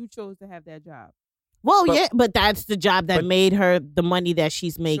because you chose to have that job. Well, But- yeah, but that's the job that but- made her the money that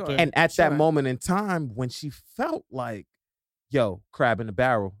she's making. and at Sure. that moment in time when she felt like yo, crab in the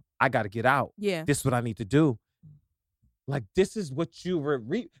barrel. I got to get out. Yeah. This is what I need to do. Like, this is what you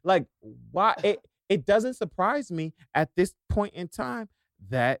like. Why it doesn't surprise me at this point in time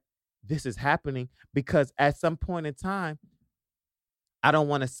that this is happening, because at some point in time, I don't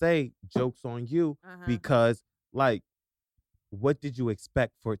want to say joke's on you, because like, what did you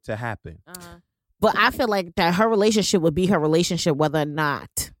expect for it to happen? But I feel like that her relationship would be her relationship whether or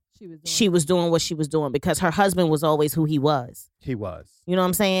not she was doing what she was doing, because her husband was always who he was. He was. You know what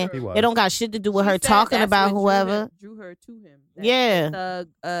I'm saying? He was. It don't got shit to do with her talking about whoever. Drew her to him. Yeah.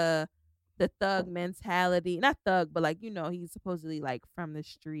 The thug mentality. Not thug, but like, you know, he's supposedly like from the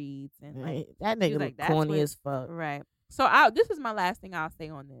streets. And like, that nigga like, look corny as fuck. Right. So this is my last thing I'll say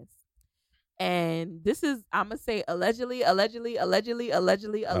on this. And this is, I'm going to say allegedly.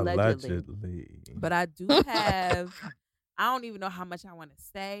 But I do have, I don't even know how much I want to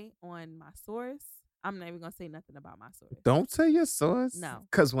say on my source. I'm not even going to say nothing about my source. Don't say your source. No.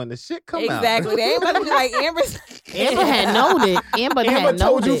 Because when the shit come out. Exactly. They ain't about to be like Amber. Amber had noted. Amber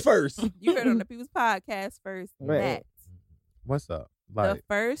told you first. You heard on the People's Podcast first. Right. What's up? The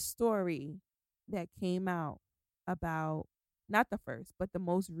first story that came out about, not the first, but the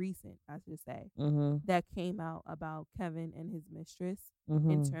most recent, I should say, that came out about Kevin and his mistress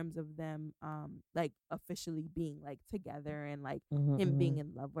in terms of them like officially being like together and like him being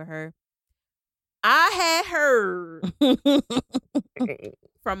in love with her. I had heard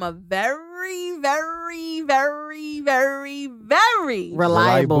from a very, very, very, very, very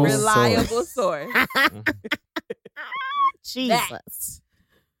reliable source. Jesus.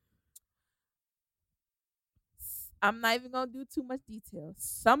 I'm not even going to do too much detail.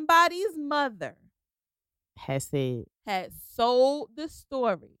 Somebody's mother had sold the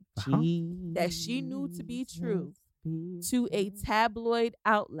story that she knew to be true to a tabloid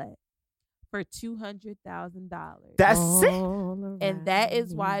outlet for $200,000. That's it. And that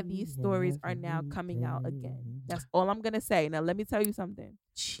is why these stories are now coming out again. That's all I'm going to say. Now, let me tell you something.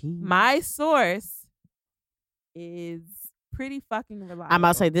 My source is pretty fucking reliable. I'm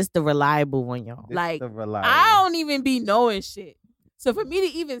about to say this the reliable one, y'all. Like, I don't even be knowing shit. So for me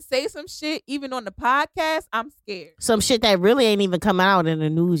to even say some shit, even on the podcast, I'm scared. Some shit that really ain't even come out in the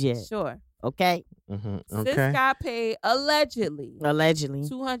news yet. Sure. Okay. Sis got paid allegedly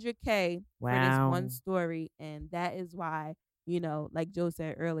 $200K for this one story, and that is why, you know, like Joe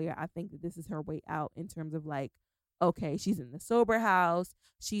said earlier, I think that this is her way out in terms of like, okay, she's in the sober house,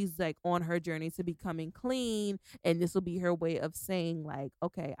 she's like on her journey to becoming clean, and this will be her way of saying like,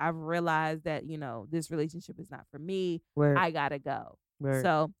 okay, I've realized that, you know, this relationship is not for me. I gotta go.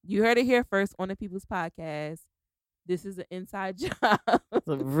 So you heard it here first on the People's Podcast. This is an inside job. It's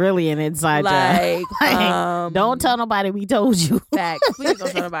really an inside job. Like, don't tell nobody we told you. Facts. Please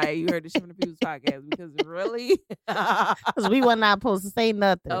don't tell nobody you heard this shit on the People's Podcast, because really, because we were not supposed to say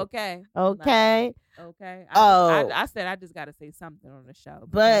nothing. Okay. I said I just got to say something on the show.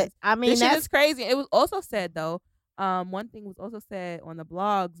 But I mean, this shit is crazy. It was also said though. One thing was also said on the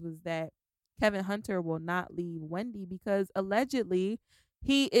blogs was that Kevin Hunter will not leave Wendy because allegedly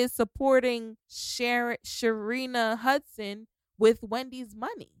he is supporting Sharina Hudson with Wendy's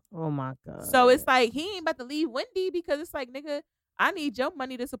money. Oh my God. So it's like he ain't about to leave Wendy because it's like, nigga, I need your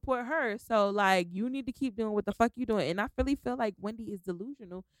money to support her. So like you need to keep doing what the fuck you doing. And I really feel like Wendy is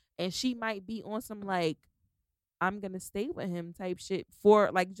delusional and she might be on some like, I'm gonna stay with him type shit for,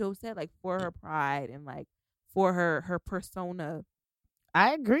 like Joe said, like for her pride and like for her persona.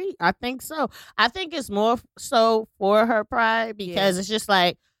 I agree. I think so. I think it's more so for her pride because it's just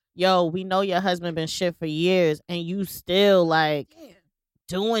like, yo, we know your husband been shit for years and you still like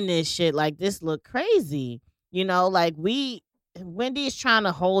doing this shit. Like this look crazy. You know, like Wendy is trying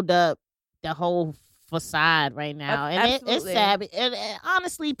to hold up the whole facade right now. And it's sad. And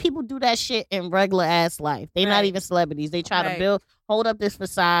honestly, people do that shit in regular ass life. They not even celebrities. They try to hold up this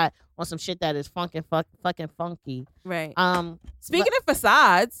facade on some shit that is fucking funky. Right. Speaking of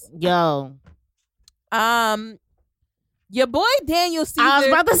facades, yo, your boy Daniel Caesar, I was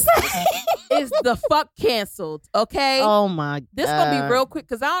about to say, is the fuck canceled. Okay. Oh my God. This gonna be real quick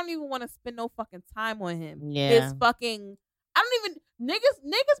because I don't even want to spend no fucking time on him. Yeah. His fucking, I don't even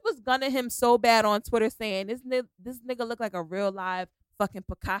niggas was gunning him so bad on Twitter saying this nigga look like a real live fucking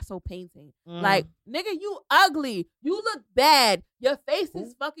Picasso painting. Like, nigga, you ugly. You look bad. Your face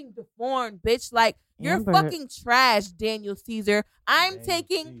is fucking deformed, bitch. Like, you're fucking trash, Daniel Caesar. I'm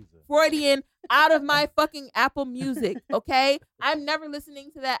taking Freudian out of my fucking Apple Music, okay? I'm never listening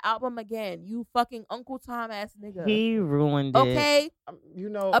to that album again. You fucking Uncle Tom ass nigga. He ruined it. Okay? You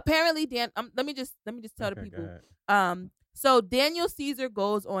know. Apparently, let me just tell the people. So Daniel Caesar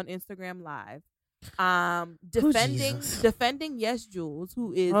goes on Instagram Live Jesus. defending Yes Jules,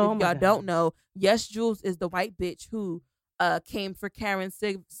 who is, Oh if my y'all God. don't know, Yes Jules is the white bitch who came for Karen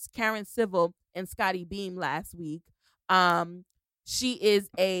Civil and Scotty Beam last week. She is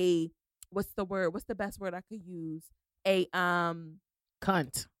a what's the best word I could use? A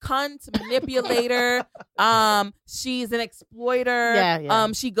Cunt. manipulator. She's an exploiter.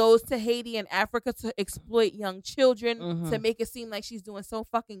 Yeah. She goes to Haiti and Africa to exploit young children Mhm. to make it seem like she's doing so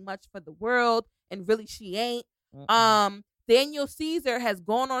fucking much for the world, and really she ain't. Mm-mm. Daniel Caesar has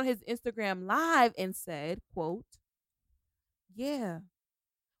gone on his Instagram live and said, quote, "Yeah,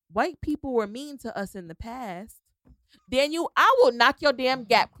 white people were mean to us in the past. Daniel, I will knock your damn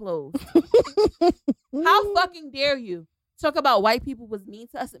gap closed. How fucking dare you talk about white people was mean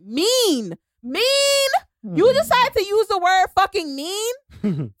to us? Mean. You decided to use the word fucking mean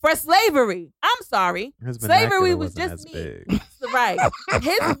for slavery. I'm sorry. His Slavery vernacular was wasn't just as mean. big. Right.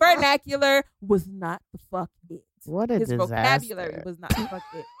 His vernacular was not the fuck it. What a His disaster. vocabulary was not the fuck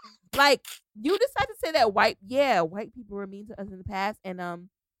it. Like, you decided to say that white people were mean to us in the past, and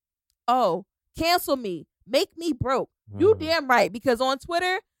cancel me, make me broke. You damn right, because on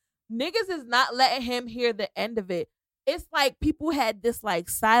Twitter, niggas is not letting him hear the end of it. It's like people had this like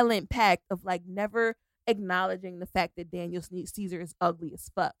silent pact of like never acknowledging the fact that Daniel Caesar is ugly as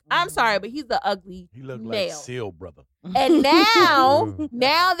fuck. I'm sorry, but he's the ugly He looked like male. Seal Brother. And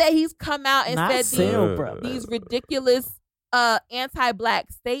now that he's come out and Not said Seal Brother. these ridiculous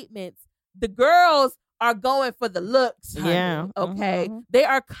anti-black statements, the girls are going for the looks. Honey, Yeah. okay. Mhm. They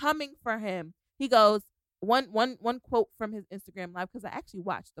are coming for him. He goes, one quote from his Instagram live, because I actually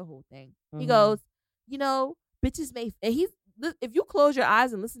watched the whole thing. He Mhm. goes, bitches may, and if you close your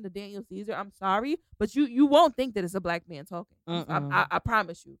eyes and listen to Daniel Caesar, I'm sorry, but you won't think that it's a black man talking. I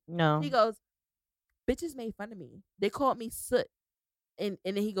promise you. No. He goes, bitches made fun of me. They called me soot. And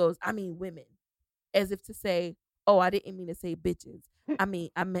then he goes, I mean women. As if to say, oh, I didn't mean to say bitches.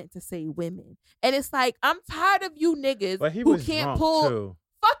 I meant to say women. And it's like, I'm tired of you niggas But he who was can't drunk pull. too.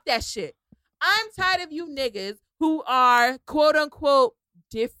 Fuck that shit. I'm tired of you niggas who are quote unquote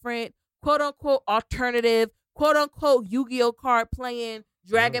different, quote unquote alternative, quote unquote Yu-Gi-Oh card playing,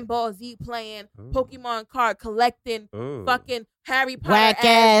 Dragon Ball Z playing, Pokemon card collecting, fucking Harry Potter Whack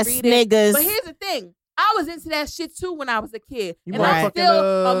ass reading. niggas. But here's the thing. I was into that shit too when I was a kid. You And I'm motherfucking,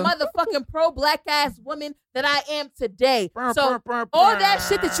 still a motherfucking pro-black ass woman that I am today. So all that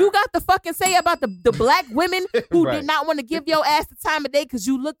shit that you got to fucking say about the black women who Right. did not want to give your ass the time of day because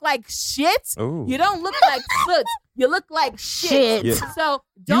you look like shit. Ooh. You don't look like soot. You look like shit. Shit. So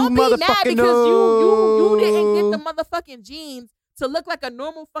don't be mad motherfucking because you didn't know. get the motherfucking genes to look like a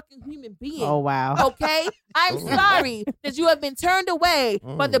normal fucking human being. Oh wow. Okay? I'm sorry that you have been turned away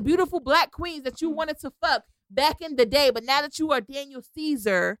by the beautiful black queens that you wanted to fuck back in the day. But now that you are Daniel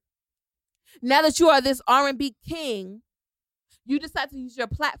Caesar, now that you are this R&B king, you decide to use your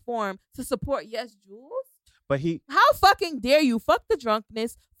platform to support Yes Jules? But he How fucking dare you? Fuck the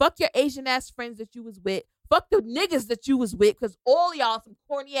drunkenness. Fuck your Asian ass friends that you was with. Fuck the niggas that you was with, because all y'all some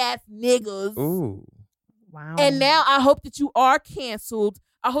corny ass niggas. ooh. Wow. And now I hope that you are canceled.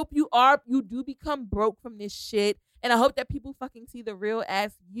 I hope you do become broke from this shit. And I hope that people fucking see the real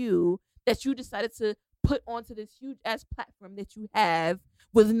ass you that you decided to put onto this huge ass platform that you have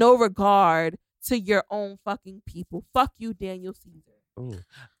with no regard to your own fucking people. Fuck you, Daniel Caesar. Ooh.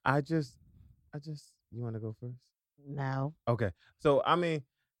 I just you want to go first? No. Okay. So I mean,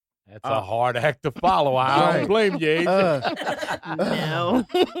 That's a hard act to follow. I Right. don't blame you, Asia. No.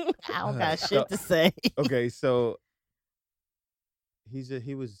 I don't got shit to say. okay, so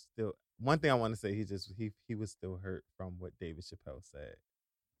he was still one thing I want to say, he was still hurt from what David Chappelle said.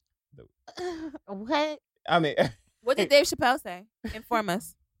 What? I mean, What did Dave Chappelle say? Inform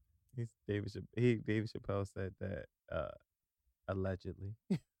us. David Chappelle said that allegedly.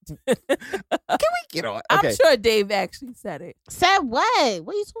 Can we get on? Okay. I'm sure Dave actually said it. Said what?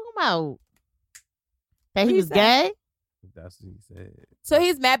 What are you talking about? That he He was said- gay? That's what he said. So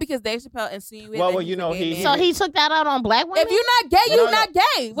he's mad because Dave Chappelle insinuated. Well, that well, he's you a know, gay he- man. So he took that out on black women? If you're not gay, No, you're no. not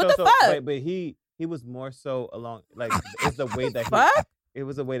gay. What the fuck? But he was more so along like it's the way that Fuck? it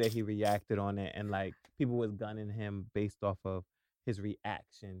was the way that he reacted on it, and like people was gunning him based off of his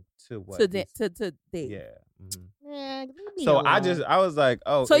reaction to what To he Dave. yeah. Mhm. Yeah, leave me So alone. I was like,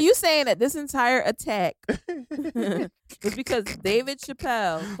 oh. So you saying that this entire attack was because David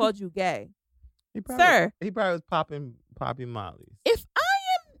Chappelle called you gay? he Sir. he probably was popping mollies. If I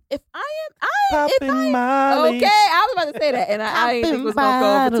am, Popping mollies. okay, I was about to say that, and I didn't think it was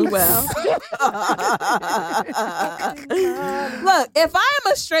gonna go over too well. Look, if I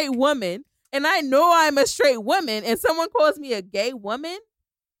am a straight woman and I know I'm a straight woman, and someone calls me a gay woman,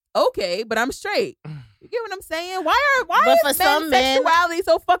 okay, but I'm straight. You get what I'm saying? Why But for is some men, sexuality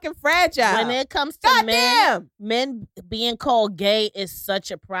so fucking fragile? when it comes to Goddamn. men being called gay is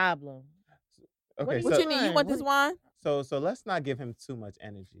such a problem. Okay, What so you need? You want this wine? so let's not give him too much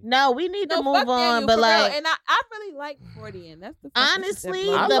energy. No, we need to No, move fuck on. Daniel, But for real. like, And I really like Freudian. That's the fucking shit that honestly,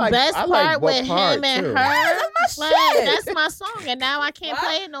 blows I me. the like- best I like part what with part, him and too. her, Yeah, that's my like, shit. that's my song, and now I can't What?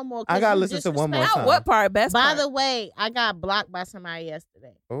 play it no more. I 'cause gotta you listen to one more disrespect- time. What part? Best By part. the way, I got blocked by somebody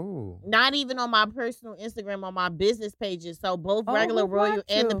yesterday. Oh, Not even on my personal Instagram, on my business pages. So both Oh, Regular who Royal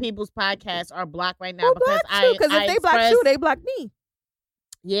blocked and the you? People's Podcast are blocked right now Who because blocked you? Because if they block you, they block me.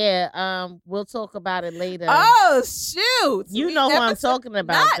 Yeah, we'll talk about it later. Oh shoot! You know who I'm talking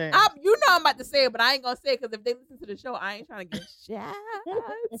about. Not, then. you know I'm about to say it, but I ain't gonna say it because if they listen to the show, I ain't trying to get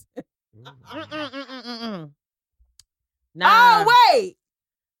shots. Nah. Oh wait,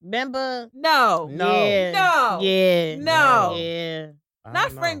 Remember? no, No. Yeah. No. Yeah. No. Yeah. I not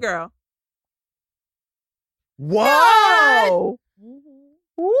don't friend know. girl. What? No.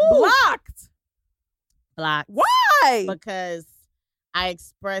 Ooh. Blocked. Blocked. Why? Because I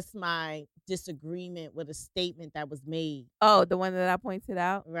expressed my disagreement with a statement that was made. Oh, the one that I pointed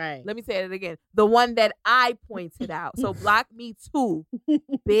out. Right. Let me say it again. The one that I pointed out. So block me too,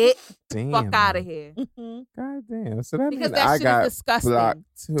 bitch. Damn. Fuck out of here. God damn. So that Because means that I shit got is disgusting. blocked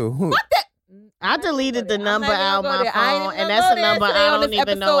too. Fuck that. I deleted the I'm number not even out gonna my go there. I ain't phone, even and gonna that's go a there number today I on don't this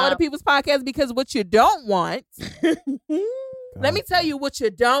even know. episode of how- the People's Podcast because what you don't want. Let me tell you what you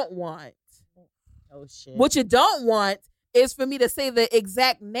don't want. Oh shit. What you don't want is for me to say the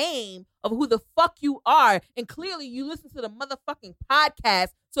exact name of who the fuck you are. And clearly you listen to the motherfucking podcast.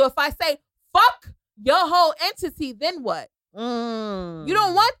 So if I say fuck your whole entity, then what? You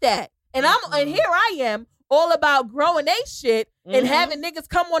don't want that. And and here I am all about growing they shit and having niggas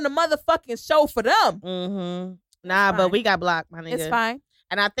come on the motherfucking show for them. Nah, It's but fine. we got blocked, my nigga. It's fine.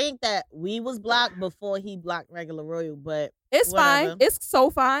 And I think that we was blocked before he blocked Regular Royal, but It's whatever. fine. It's so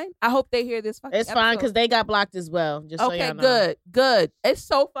fine. I hope they hear this fucking It's fine because episode. they got blocked as well. Just so Okay, y'all know. good. It's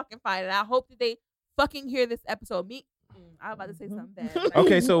so fucking fine. And I hope that they fucking hear this episode. I was about to say something bad. but I Okay,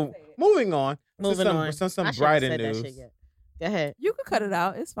 didn't so say it. moving on. Moving on. Some I shouldn't have brighter said that news. shit yet. Go ahead. You can cut it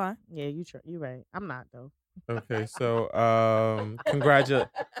out. It's fine. Yeah, you right. I'm not though. Okay, so congratulations.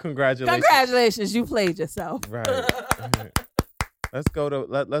 Congratulations, you played yourself. Right. Let's go to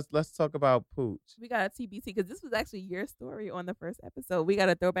let's talk about Pooch. We got a TBT because this was actually your story on the first episode. We got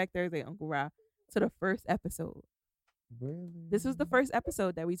a Throwback Thursday, Uncle Ra, to the first episode. Really? This was the first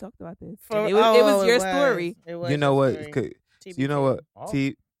episode that we talked about this. For- And it was oh, your it story. It was You know your what? story. You know what? Oh. T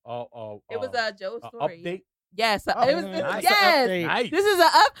It was Joe's story. update. Yes, Oh, it was. nice. Yes, Update. Nice. this is an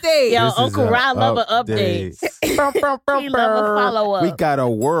update. Yo, This is Uncle a Rod love an update. He love a follow up. We got a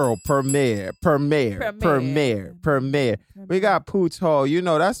world premiere. We got Pooch Hall. You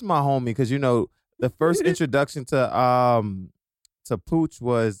know, that's my homie because you know the first introduction to Pooch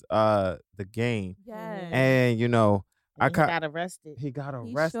was the game. Yes. And you know, He got got arrested. he got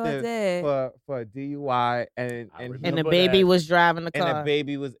He arrested sure did. for DUI and I he, And the remember baby that. was driving the and car. the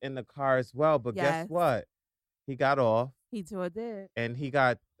baby was in the car as well. But Yes. guess what? He got off He sure did. and he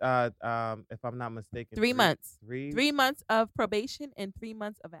got if I'm not mistaken 3 months. Three 3 months of probation and 3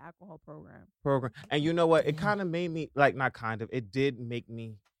 months of an alcohol program. program. And you know what? It kind of made me it did make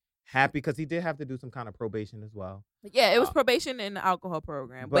me happy because he did have to do some kind of probation as well. Yeah, it was probation and the alcohol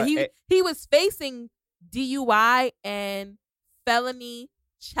program. But but he was facing DUI and felony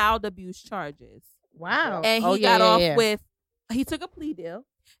child abuse charges. Wow. And he got off with he took a plea deal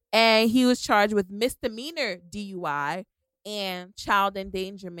and he was charged with misdemeanor DUI and child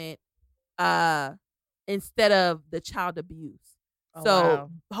endangerment instead of the child abuse. Oh,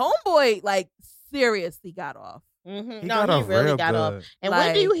 So homeboy like seriously got off. Mhm. he No, got he off really real got off. good. And when do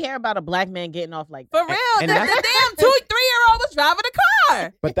Like- you hear about a black man getting off like For that? real. and The that's- damn 2-3-year-old was driving a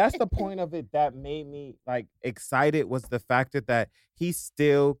car. But that's the point of it that made me like excited was the fact that he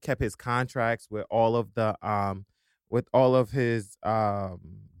still kept his contracts with all of his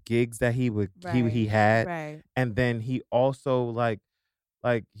gigs that he had. Right. And then he also like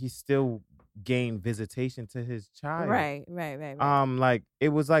he still gained visitation to his child. Right. Right. Like it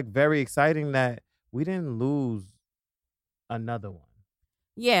was like very exciting that we didn't lose another one.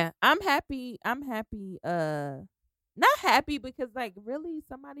 Yeah, I'm happy. Not happy because like really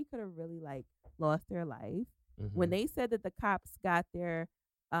somebody could have really like lost their life. When Mhm. they said that the cops got there,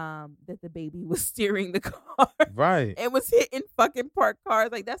 that the baby was steering the car Right. and was hitting fucking parked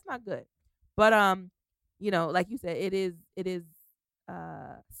cars, like that's not good. But you know, like you said, it is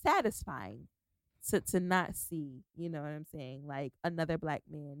satisfying to not see, you know what I'm saying, like another black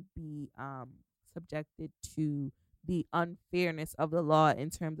man be subjected to the unfairness of the law in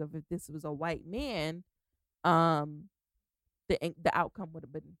terms of if this was a white man, the outcome would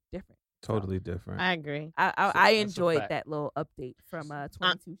have been different. Totally different. I agree. I enjoyed that little update from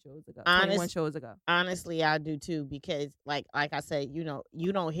 22 shows ago, 21 shows ago. Honestly, I do too, because like I said, you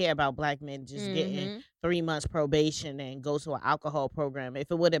don't hear about black men just getting 3 months probation and go to an alcohol program. If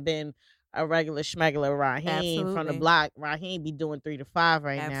it would have been a regular schmegular Raheem from the block, Raheem be doing 3 to 5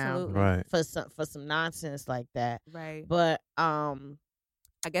 now, right? For some nonsense like that, right? But I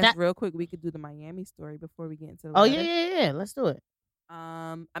guess real quick we could do the Miami story before we get into the letter. Yeah, let's do it.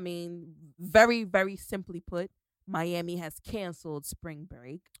 I mean, very, very simply put, Miami has canceled spring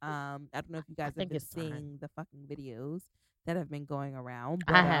break. I don't know if you guys have been seeing the fucking videos that have been going around.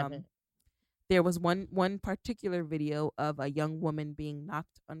 But, I haven't. There was one particular video of a young woman being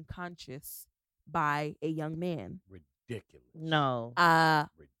knocked unconscious by a young man. Ridiculous. No.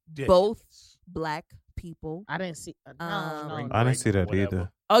 Ridiculous. Both black people. I didn't see. No. I didn't see that either.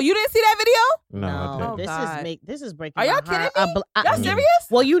 Oh, you didn't see that video? No. This is breaking. Are y'all my heart. kidding me? Y'all serious?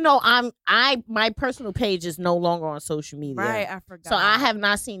 Well, my personal page is no longer on social media. Right, I forgot. So I have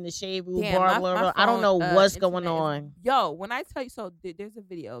not seen the shade room bar. I don't know what's going on. Yo, when I tell you, so there's a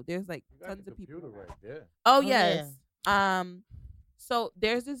video. There's like tons of people. Right there. Oh yes. Yeah. So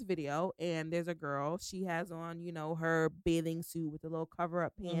there's this video, and there's a girl. She has on, her bathing suit with the little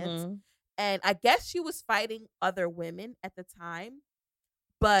cover-up pants. Mm-hmm. And I guess she was fighting other women at the time,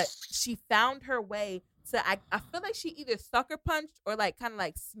 but she found her way to, I feel like she either sucker punched or like kind of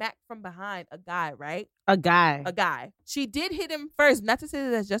like smacked from behind a guy, right? A guy. She did hit him first, not to say that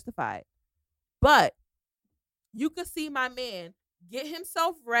that's justified, but you could see my man get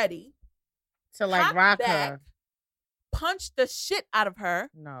himself ready to like rock her, punch the shit out of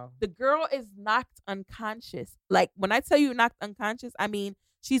her. No. The girl is knocked unconscious. Like when I tell you knocked unconscious, I mean,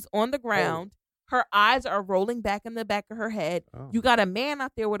 she's on the ground. Her eyes are rolling back in the back of her head. Oh. You got a man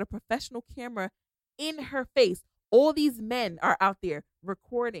out there with a professional camera in her face. All these men are out there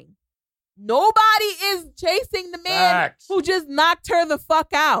recording. Nobody is chasing the man who just knocked her the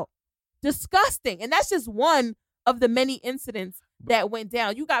fuck out. Disgusting. And that's just one of the many incidents that went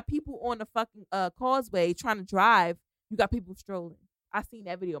down. You got people on the fucking causeway trying to drive. You got people strolling. I seen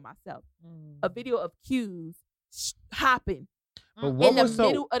that video myself. A video of Q's hopping in the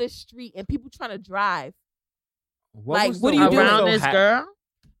middle of the street and people trying to drive. What are you doing around this girl?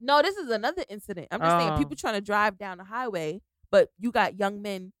 No, this is another incident. I'm just saying people trying to drive down the highway, but you got young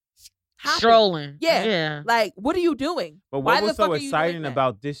men hopping. Strolling. Yeah. Like, what are you doing? But what was so exciting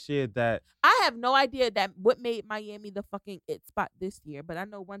about this year that I have no idea that what made Miami the fucking it spot this year, but I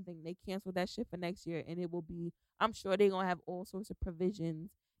know one thing, they canceled that shit for next year, and it will be, I'm sure they're gonna have all sorts of provisions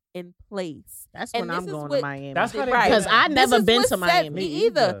in place. That's when I'm going to Miami. That's how because I've never been to Miami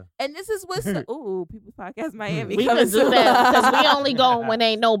either. And this is what's People's Podcast Miami. We can do that because we only go when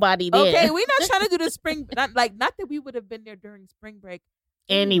ain't nobody there. Okay, we're not trying to do the spring. Not that we would have been there during spring break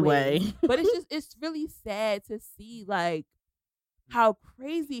anyway. But it's really sad to see like how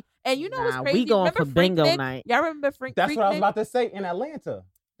crazy. And you know what's crazy? We going for bingo night. Y'all remember Freak? That's what I was about to say in Atlanta.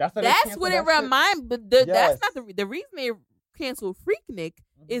 That's what it reminds. But that's not the reason they canceled Freaknik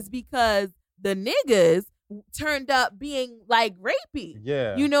is because the niggas turned up being like rapey.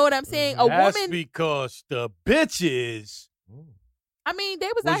 Yeah. You know what I'm saying? That's because the bitches I mean, they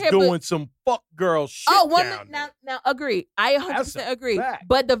was out here doing some fuck girl shit. Oh, now agree. I 100% agree. Fact.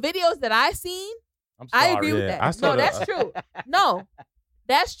 But the videos that I seen, I agree with that. No, that's true. No,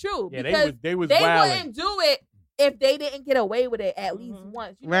 that's true. Yeah, because they wouldn't do it if they didn't get away with it at least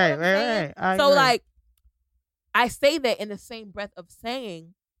once. You know what I'm saying? Right. So like, I say that in the same breath of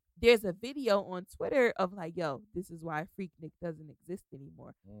saying there's a video on Twitter of like, yo, this is why Freaknik doesn't exist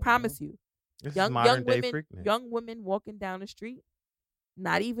anymore. Promise you. This young women walking down the street,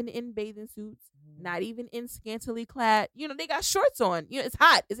 not even in bathing suits, not even in scantily clad. You know, they got shorts on. You know, it's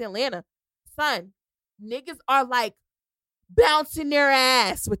hot. It's Atlanta. Son, niggas are like bouncing their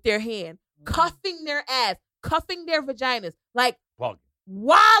ass with their hand, cuffing their ass, cuffing their vaginas, like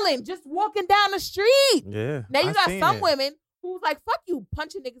wilding, just walking down the street. Yeah. Now you got some women who's like, fuck you,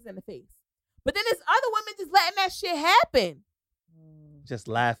 punching niggas in the face. But then there's other women just letting that shit happen. Just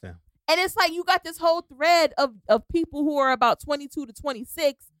laughing. And it's like you got this whole thread of people who are about 22 to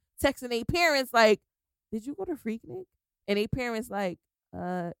 26 texting their parents like, did you go to Freaknik? And their parents like,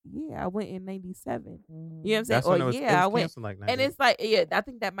 yeah, I went in 97. You know what I'm saying? Or yeah, I went. Like and it's like, yeah, I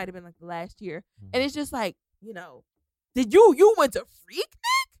think that might have been like the last year. And it's just like, you know, did you went to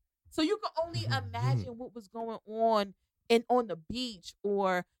Freaknik? So you can only imagine what was going on on the beach,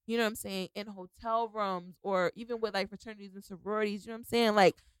 or, you know what I'm saying, in hotel rooms, or even with like fraternities and sororities. You know what I'm saying?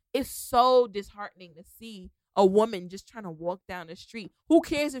 Like, it's so disheartening to see a woman just trying to walk down the street. Who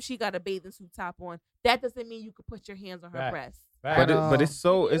cares if she got a bathing suit top on? That doesn't mean you could put your hands on her Facts. breast. But it's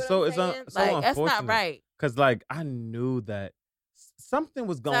so You it's know so what it's I'm so saying? unfortunate. Like, that's not right. Because like I knew that something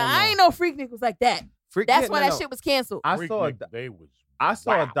was going So on. I ain't know Freaknik was like that. Freak- That's yeah, why no, that no. shit was canceled. I saw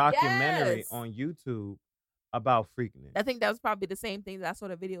Wow. a documentary Yes. on YouTube about Freaknik. I think that was probably the same thing that I saw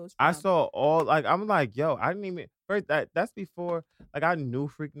the videos from. I saw all like I'm like, yo, I didn't even first that's before like I knew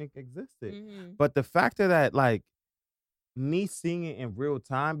Freaknik existed. Mhm. But the fact of that, like me seeing it in real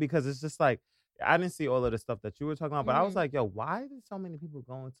time, because it's just like I didn't see all of the stuff that you were talking about, but I was Mhm. like, yo, why did so many people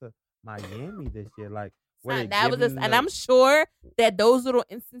going to Miami this year? Like, were they Son, that was giving and the- I'm sure that those little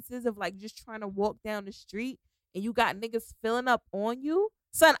instances of like just trying to walk down the street and you got niggas filling up on you.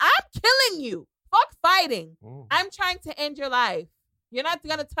 Son, I'm killing you. Fuck fighting. Oh. I'm trying to end your life. You're not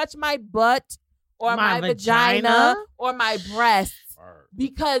gonna touch my butt or My my vagina? vagina or my breasts Word.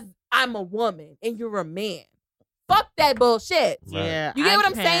 because I'm a woman and you're a man. Fuck that bullshit. Right. Yeah, You get I what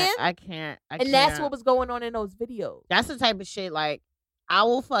I'm can't- saying? I can't. And that's what was going on in those videos. That's the type of shit like I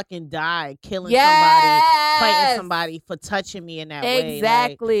will fucking die killing Yes. somebody, fighting somebody for touching me in that way. Like,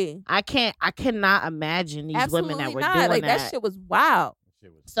 Exactly. I cannot imagine these Absolutely women that were not. doing Like that. that shit was wild.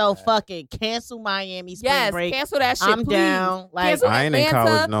 Shit was So bad. fuck it. Cancel Miami spring Yes, break. cancel that shit. I'm please. down. Like Cancel I ain't in Atlanta,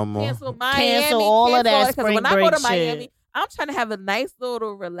 college no more. Cancel Miami. Cancel all of that all 'cause spring when I go break to Miami, shit. I'm trying to have a nice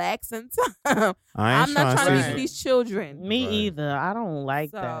little relaxing time. I ain't I'm not trying to be see with these children. me Right. either. I don't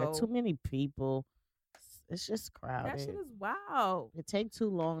like that. So- Too many people. It's just That crowded. shit is wild. It take too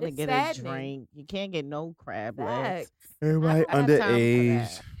long to It's get saddening. a drink. You can't get no crab legs. Facts. Everybody I don't have time for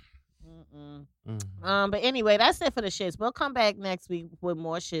underage. that. Mm-mm. Mm. But anyway, that's it for the shits. We'll come back next week with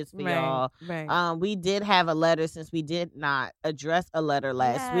more shits for y'all. Right. We did have a letter since we did not address a letter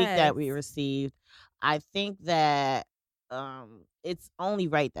last week that we Yes. received. I think that it's only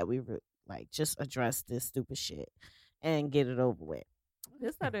right that we just address this stupid shit and get it over with.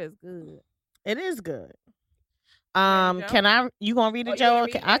 This letter is good. It is good. ready, Joe? You gonna read Oh, it, you Joe? gonna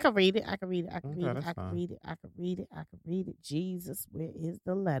Okay, read I it? can read it. I can read it. I can Okay, read it. that's I can fine. read it. I can read it. I can read it. Jesus, where is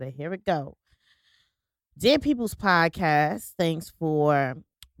the letter? Here it go. Dear People's Podcast, thanks for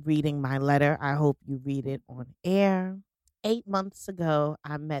reading my letter. I hope you read it on air. 8 months ago,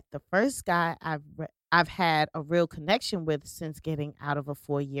 I met the first guy I've had a real connection with since getting out of a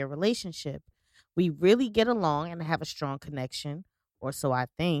 4-year relationship. We really get along and have a strong connection, or so I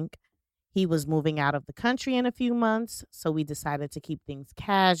think. He was moving out of the country in a few months, so we decided to keep things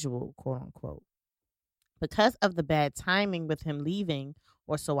casual, quote unquote. Because of the bad timing with him leaving,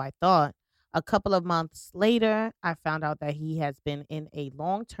 or so I thought, a couple of months later, I found out that he has been in a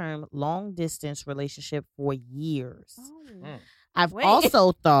long-term, long-distance relationship for years. Oh. I've Wait.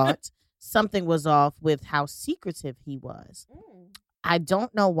 also thought something was off with how secretive he was. Mm. I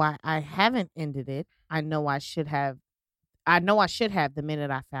don't know why I haven't ended it. I know I should have the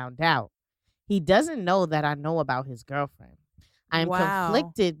minute I found out. He doesn't know that I know about his girlfriend. I'm Wow.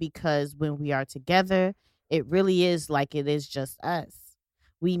 conflicted because when we are together, it really is like it is just us.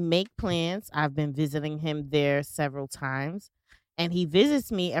 We make plans. I've been visiting him there several times, and he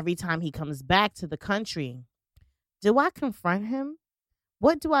visits me every time he comes back to the country. Do I confront him?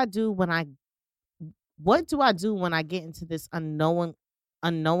 What do I do when I get into this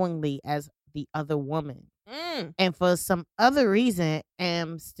unknowingly as the other woman? Mm. And for some other reason,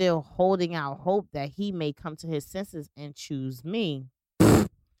 am still holding out hope that he may come to his senses and choose me.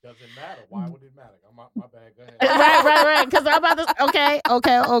 Doesn't matter. Why would it matter? My bad. Go ahead. right. Because I'm about to.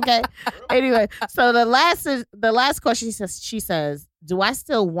 Okay. Anyway, so the last question she says, "Do I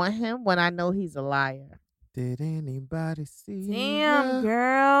still want him when I know he's a liar?" Did anybody see? Damn,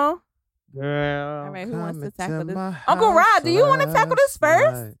 girl. Girl, All right, who wants to Come tackle into this? my Uncle Rod, house do you want to tackle this last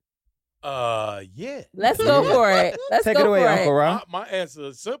first? night. Yeah. Let's go Yeah. for it. Let's Take go it away, for Uncle it. Rod. My answer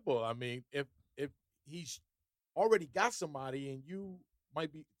is simple. I mean, if he's already got somebody and you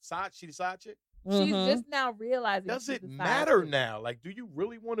might be she the side chick, She's Mhm. just now realizing. does she's it a side matter chick. now? Like, do you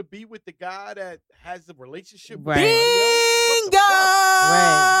really want to be with the guy that has a relationship with Right. somebody else? What the fuck?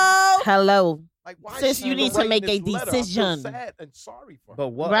 Right. Hello. Like, why Sis, is she you need to writing make this a letter? I feel decision. sad and sorry for her. But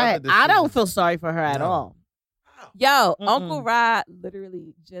what? Right. other I don't decisions- feel sorry for her at No. all. Wow. Yo, Mm-mm. Uncle Rod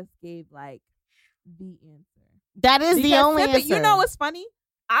literally just gave like the answer. That is the Because only Sippy, answer. you know what's funny?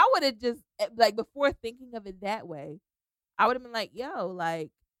 I would have just like before thinking of it that way, I would have been like, yo, like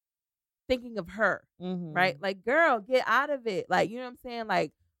thinking of her, Mhm. right? Like, girl, get out of it. Like, you know what I'm saying?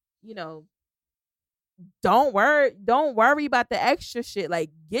 Like, you know, don't worry about the extra shit. Like,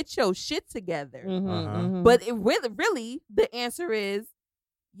 get your shit together. Mhm, Uh-huh. mhm. But it really, the answer is,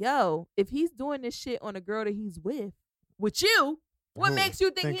 yo, if he's doing this shit on a girl that he's with you, what Who makes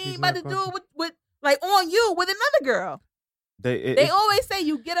you think think he he's ain't about not to do going it with like on you with another girl. They always say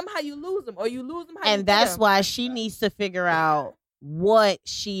you get them how you lose them, or you lose them how you get them. And that's why she needs to figure out what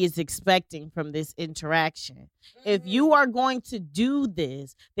she is expecting from this interaction. If you are going to do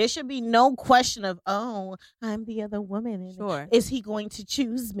this, there should be no question of, oh, I'm the other woman. And Sure. Is he going to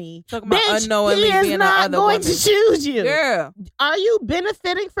choose me? Talking about Bitch, unknowingly he is being not another going woman. to choose you. Girl. Are you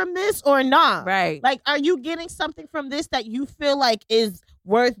benefiting from this or not? Right. Like, are you getting something from this that you feel like is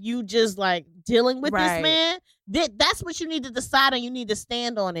worth you just like dealing with Right. this man? That's what you need to decide on. You need to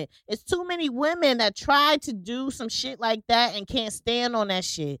stand on it. It's too many women that try to do some shit like that and can't stand on that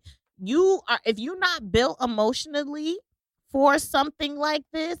shit. If you're not built emotionally for something like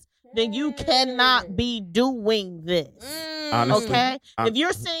this, then you cannot be doing this. Honestly, Okay? If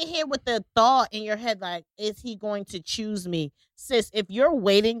you're sitting here with the thought in your head like, is he going to choose me? Sis, if you're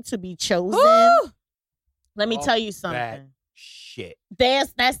waiting to be chosen, let me tell you something. Shit.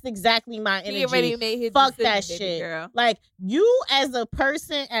 That's exactly my energy. He already made his Fuck decision, that baby shit. girl. Like, you as a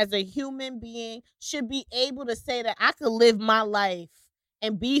person, as a human being, should be able to say that I could live my life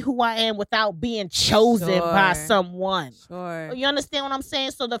and be who I am without being chosen by someone. Sure. You understand what I'm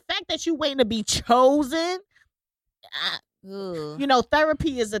saying? So the fact that you waiting to be chosen, you know,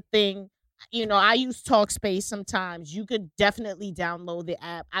 therapy is a thing. You know, I use Talkspace sometimes. You could definitely download the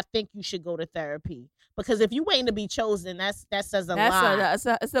app. I think you should go to therapy. Because if you waiting to be chosen, that says a lot.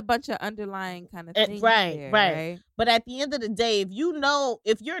 It's a bunch of underlying kind of things. Right. But at the end of the day, if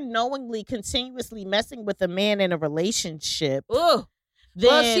you're knowingly, continuously messing with a man in a relationship, Well,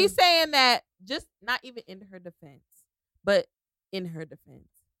 then she's saying that just not even in her defense, but in her defense,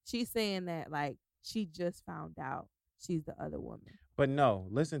 she's saying that like she just found out she's the other woman. But no,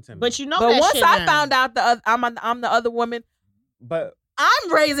 listen to me. But you know, but that once shit I now. found out I'm the other woman, but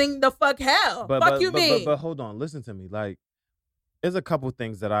I'm raising the fuck hell. Mean? But hold on, listen to me. Like, there's a couple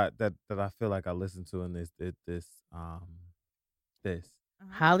things that I feel like I listened to in this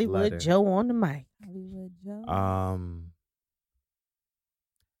Hollywood letter. Joe on the mic. Hollywood Joe.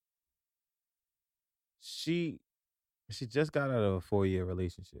 She just got out of a 4-year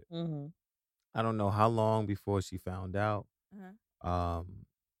relationship. Mm-hmm. I don't know how long before she found out.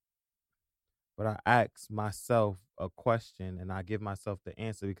 But I ask myself a question and I give myself the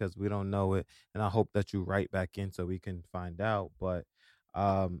answer because we don't know it. And I hope that you write back in so we can find out. But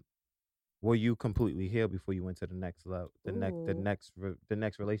were you completely healed before you went to the next level, the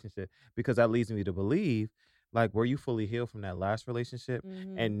next relationship? Because that leads me to believe, like, were you fully healed from that last relationship?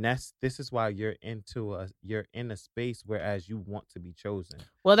 Mm-hmm. And this is why you're in a space whereas you want to be chosen.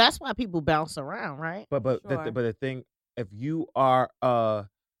 Well, that's why people bounce around, right? But Sure. the thing, if you are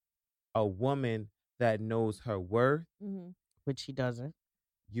a woman that knows her worth, Which she doesn't.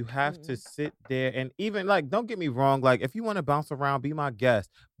 you have to sit there and even, like, don't get me wrong, like, if you want to bounce around, be my guest,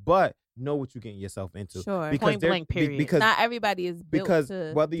 but know what you're getting yourself into. Sure. Because Point blank, period. Because not everybody is built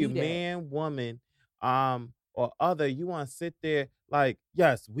to whether you're do that. man, woman, or other, you want to sit there like,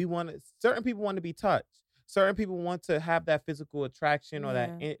 yes, certain people want to be touched. Certain people want to have that physical attraction or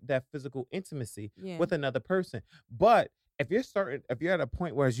that physical intimacy with another person. But if you're at a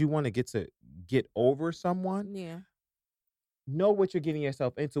point where you want to get over someone, know what you're getting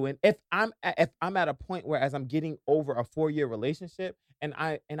yourself into. And if I'm at a point where as I'm getting over a 4-year relationship and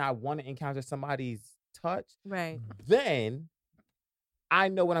I want to encounter somebody's touch, right, then I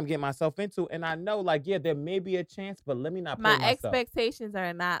know what I'm getting myself into, and I know, like, yeah, there may be a chance, but let me not put myself. Expectations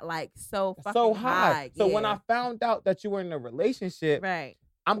are not like so high. So when yeah. I found out that you were in a relationship, right,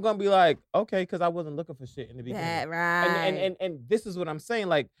 I'm gonna be like, okay, because I wasn't looking for shit in the beginning. that right, And this is what I'm saying.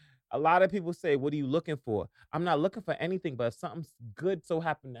 Like, a lot of people say, what are you looking for? I'm not looking for anything, but if something good so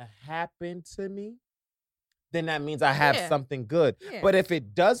happened to happen to me, then that means I have something good. Yeah. But if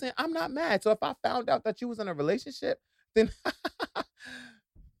it doesn't, I'm not mad. So if I found out that you was in a relationship, then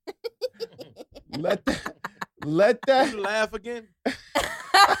let that You laugh again.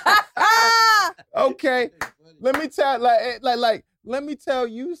 Okay. Let me tell let me tell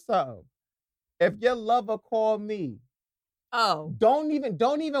you something. If your lover called me, don't even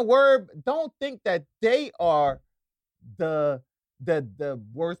worry. Don't think that they are the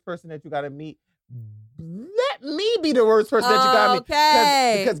worst person that you gotta meet. Let me be the worst person that you gotta meet.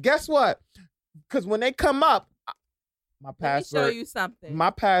 Okay. Because guess what? Because when they come up, my password. Let me show you something.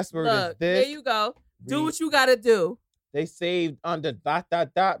 My password is this. There you go. Do what you gotta do. They saved under ...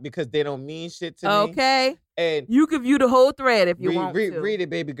 because they don't mean shit to me. Okay. And you can view the whole thread if you want to. Read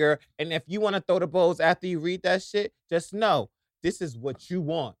it, baby girl. And if you want to throw the bowls after you read that shit, just know this is what you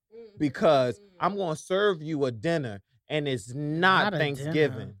want. Because I'm going to serve you a dinner and it's not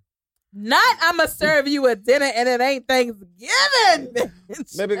Thanksgiving. Not I'ma serve you a dinner and it ain't Thanksgiving.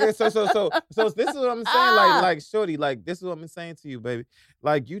 Maybe so this is what I'm saying. Like shorty, like this is what I'm saying to you, baby.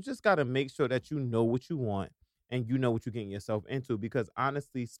 Like you just gotta make sure that you know what you want and you know what you're getting yourself into. Because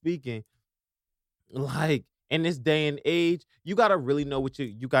honestly speaking, like in this day and age, you gotta really know what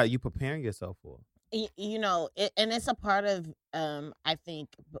you preparing yourself for. You know, and it's a part of I think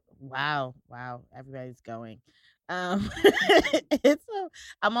wow, everybody's going. I'm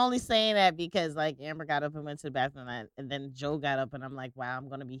only saying that because like Amber got up and went to the bathroom and then Joe got up and I'm like, wow, I'm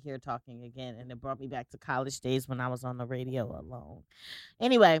gonna be here talking again, and it brought me back to college days when I was on the radio alone.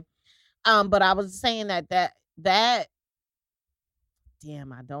 Anyway, but I was saying that damn,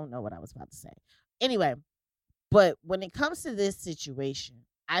 I don't know what I was about to say. Anyway, but when it comes to this situation,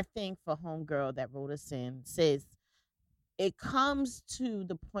 I think for homegirl that wrote us in, sis, it comes to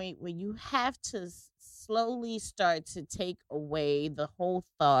the point where you have to slowly start to take away the whole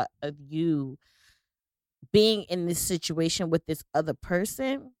thought of you being in this situation with this other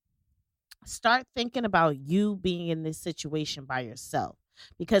person. Start thinking about you being in this situation by yourself.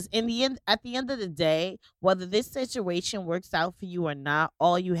 Because at the end of the day, whether this situation works out for you or not,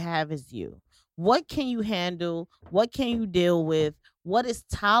 all you have is you. What can you handle? What can you deal with? What is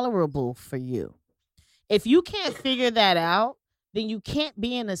tolerable for you? If you can't figure that out, then you can't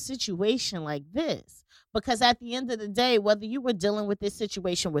be in a situation like this. Because at the end of the day, whether you were dealing with this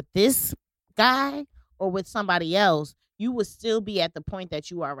situation with this guy or with somebody else, you would still be at the point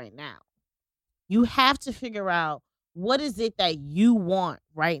that you are right now. You have to figure out what is it that you want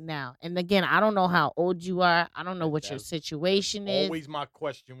right now. And again, I don't know how old you are. I don't know what your situation is. Always my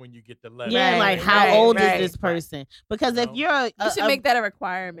question when you get the letter. Yeah, like how old is this person? Because if you're you should make that a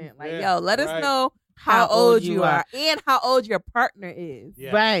requirement. Like, yo, let us know how old you are and how old your partner is.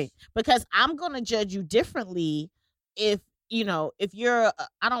 Yes. Right. Because I'm going to judge you differently if you're,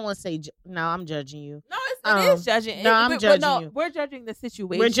 I don't want to say, no, I'm judging you. No, it is judging. No, I'm judging you. We're judging the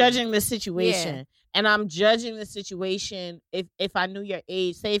situation. We're judging the situation. Yeah. And I'm judging the situation if I knew your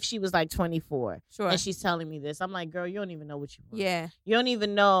age. Say if she was like 24 and she's telling me this. I'm like, girl, you don't even know what you want. Yeah. You don't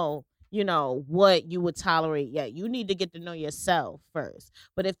even know, what you would tolerate yet. You need to get to know yourself first.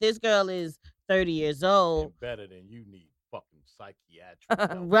 But if this girl is 30 years old. And better than you need fucking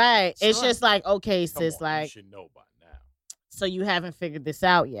psychiatric help. Right. Sure. It's just like, okay, sis, you should know by now. So you haven't figured this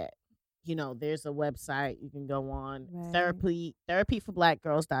out yet. There's a website you can go on. Right.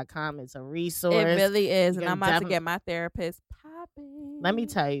 Therapyforblackgirls.com. It's a resource. It really is. And I'm about to get my therapist popping. Let me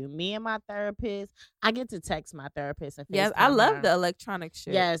tell you, me and my therapist, I get to text my therapist. And yes, I love the electronic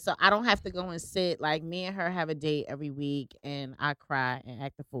shit. Yeah, so I don't have to go and sit. Like, me and her have a date every week, and I cry and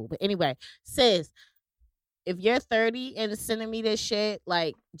act a fool. But anyway, sis, if you're 30 and sending me this shit,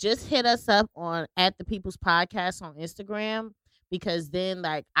 like, just hit us up on @thepeoplesPodcast on Instagram. Because then,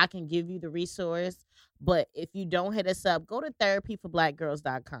 like, I can give you the resource. But if you don't hit us up, go to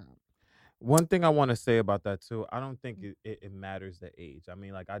therapyforblackgirls.com. One thing I want to say about that, too, I don't think it matters the age. I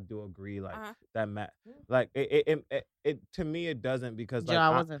mean, like, I do agree, like, like, it to me, it doesn't because, like, Joe,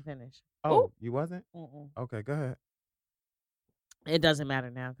 I wasn't finished. Oh, you wasn't? Mm-mm. Okay, go ahead. It doesn't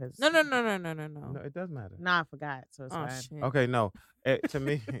matter now because... No. No, it does matter. No, I forgot, so it's fine. Shit. Okay, no. To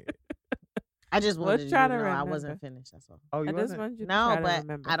me... I just wanted to know I remember. wasn't finished. That's all. Oh, you wasn't? Want you to no, try but to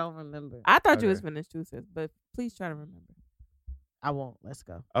remember. I don't remember. I thought you was finished too, sis. But please try to remember. I won't. Let's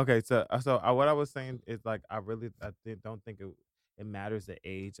go. Okay, so what I was saying is like I don't think it matters the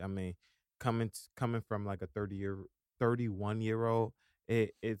age. I mean, coming from like a 31-year-old,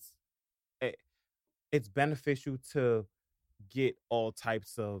 it's beneficial to get all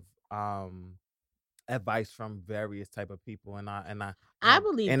types of advice from various type of people, and I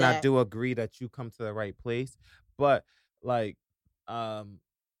believe and that. I do agree that you come to the right place, but like I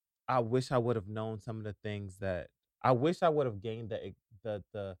wish I would have known some of the things that I wish I would have gained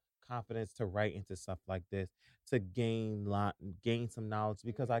the confidence to write into stuff like this, to gain some knowledge,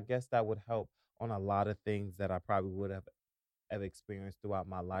 because I guess that would help on a lot of things that I probably would have experienced throughout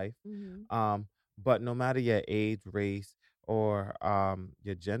my life. Mm-hmm. But no matter your age, race, or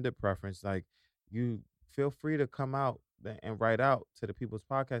your gender preference, like, you feel free to come out and write out to the People's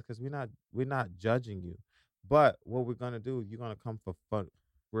Podcast, because we're not judging you. But what we're gonna do, you're gonna come for fun,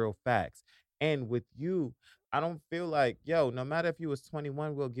 real facts. And with you, I don't feel like, no matter if you was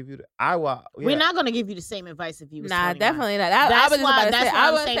 21, we'll give you We're not gonna give you the same advice if you was 21. Definitely not. That's why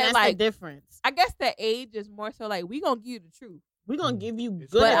I'm saying that's the difference. I guess the age is more so like we gonna give you the truth. We're going to give you good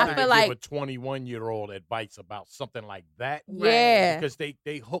but advice. I feel like give a 21-year-old advice about something like that. Yeah. Because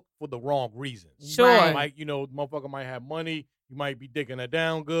they hook for the wrong reasons. Sure. Right. Like, motherfucker might have money. You might be digging her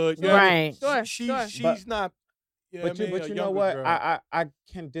down good. Right. She's not, Yeah, But man, you a know younger what? girl. I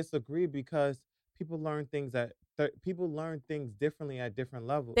can disagree because people learn things people learn things differently at different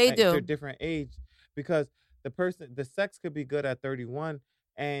levels. They at do. their different age, because the sex could be good at 31,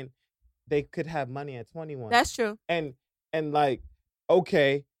 and they could have money at 21. That's true. And like,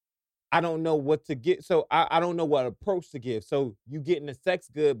 okay, I don't know what to get, so I don't know what approach to give. So you getting the sex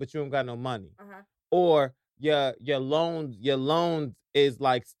good, but you don't got no money, or your loans is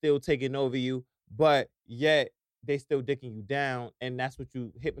like still taking over you, but yet they still dicking you down, and that's what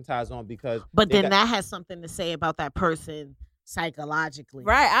you hypnotize on because. But then that has something to say about that person psychologically,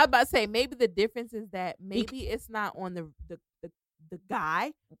 Right. I was about to say maybe the difference is that maybe it's not on the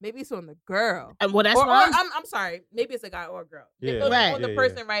guy, maybe it's on the girl. And well, that's or why I'm sorry, maybe it's a guy or a girl. Yeah. Right. On the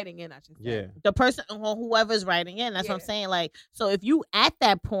person writing in, I should say. Yeah. the person or whoever's writing in. That's what I'm saying. Like, so if you at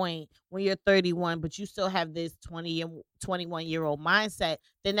that point when you're 31, but you still have this 21-year-old mindset,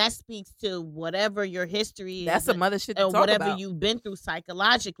 then that speaks to whatever your history is. That's some other shit to or talk whatever about. you've been through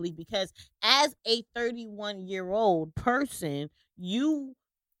psychologically. Because as a 31-year-old person, you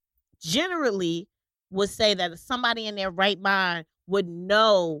generally would say that somebody in their right mind would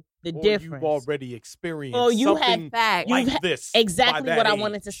know the Or difference. You've already experienced Or you had something facts. like You've this. exactly by that what I age.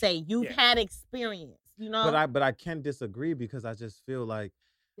 wanted to say. You've Yeah. had experience, you know. But I can disagree because I just feel like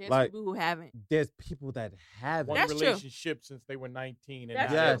There's like- people who haven't. there's people that haven't. One That's true. relationship since they were 19 and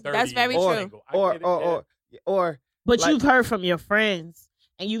That's now true. they're 30 That's very and true. single. I or get it, yeah. or But like- you've heard from your friends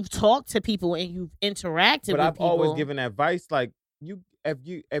and you've talked to people and you've interacted but with I've people. always given advice like if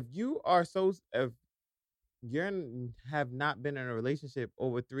you are so if have not been in a relationship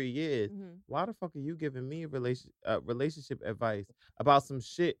over 3 years, why the fuck are you giving me relationship advice about some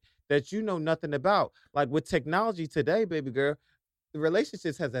shit that you know nothing about? Like with technology today, baby girl, the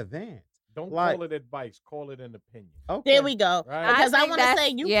relationships has advanced. Don't Like- call it advice. Call it an opinion. Okay. There we go. Right? Because I think want to that's-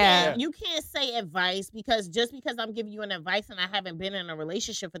 say yeah. you can't say advice because just because I'm giving you an advice and I haven't been in a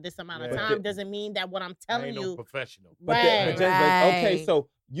relationship for this amount of Yeah. time doesn't mean that what I'm I telling ain't no you. professional. But Right. okay, Right. so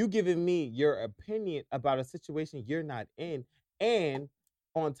you giving me your opinion about a situation you're not in, and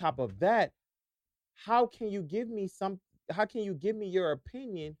on top of that, how can you give me your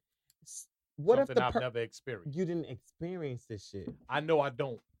opinion? What Something if the I've never experienced. you didn't experience this shit? I know I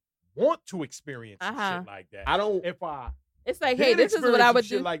don't want to experience some Uh-huh. shit like that. I don't. If I It's like, did hey, this is what experience I some would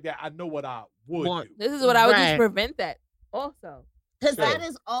shit do. like that, I know what I would Want. do. This is what I would do Right. to prevent that. Also, Because Sure. that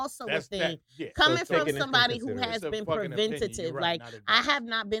is also That's a thing. that. Yeah. Coming So from taking into somebody who consideration. has It's a been fucking opinion, preventative, you're right, like not advice. I have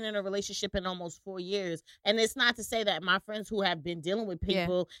not been in a relationship in almost 4 years, and it's not to say that my friends who have been dealing with Yeah.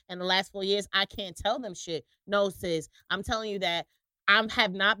 people in the last 4 years, I can't tell them shit. No, sis, I'm telling you that I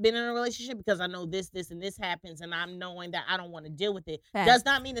have not been in a relationship because I know this, and this happens, and I'm knowing that I don't want to deal with it. Facts. Does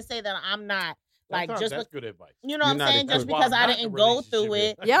not mean to say that I'm not like Sometimes just that's good advice. you know You're what not I'm saying. Just equipped. because Why I not didn't the go through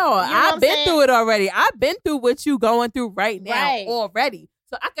relationship it. is- yo, what I've I'm been saying? through it already. I've been through what you going through right now Right. already.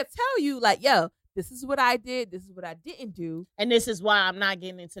 So I could tell you, like, yo, this is what I did. This is what I didn't do. And this is why I'm not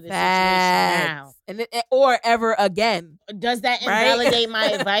getting into this situation now. Facts. And or ever again. Does that Right? invalidate my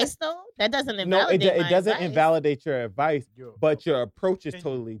advice though? That doesn't No, invalidate it my doesn't advice. invalidate your advice, Your but your approach is opinion.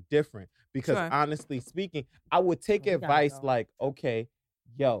 totally different. Because Sure. honestly speaking, I would take We gotta advice go. like, okay,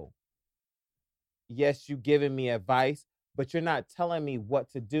 yo, yes, you giving me advice, but you're not telling me what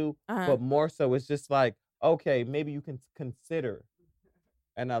to do. Uh-huh. But more so, it's just like, okay, maybe you can consider.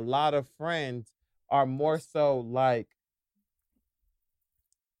 And a lot of friends are more so like,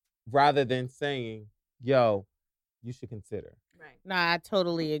 rather than saying, yo, you should consider. Right. Nah, I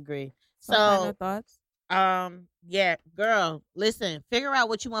totally agree. Some final So, thoughts. yeah, girl, listen, figure out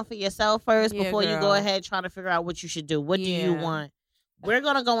what you want for yourself first Yeah, before you go girl. ahead trying to figure out what you should do. What do you Yeah. want? We're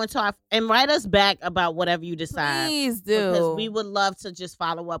gonna go into our and write us back about whatever you decide. Please do. Because we would love to just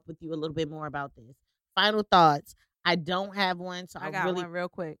follow up with you a little bit more about this. Final thoughts. I don't have one, so I I got really one real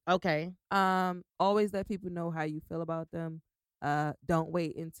quick. okay. Always let people know how you feel about them. Don't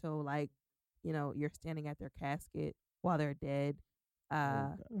wait until like, you're standing at their casket while they're dead.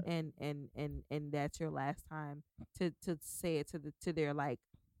 And that's your last time to say it to their like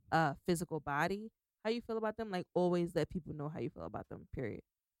physical body how you feel about them. Like always let people know how you feel about them, period.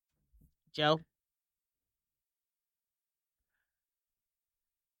 Joe.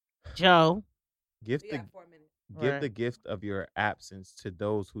 Give We the got 4 minutes. give Right. the gift of your absence to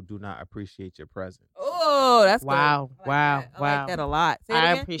those who do not appreciate your presence. Oh, that's Wow, good. I like wow, that. I wow. like that a lot. Say it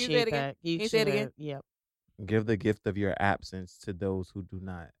I again. Can you say appreciate it again? that. You Can you say it should again? have- Yep. Give the gift of your absence to those who do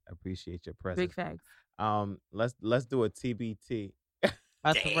not appreciate your presence. Big facts. Let's do a TBT.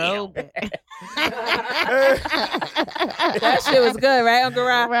 A throwback. That shit was good, right, Uncle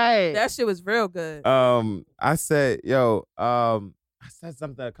Rob? Right. That shit was real good. I said, yo, I said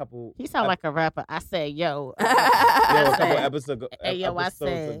something a couple. He sound like a rapper. I said, yo. a couple episodes Hey, yo, I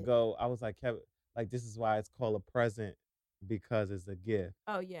said. ago. I was like, Kevin, like this is why it's called a present because it's a gift.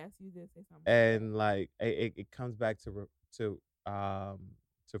 Oh yes, you did say something. And like it comes back to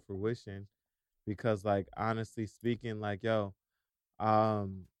fruition because like honestly speaking, like yo,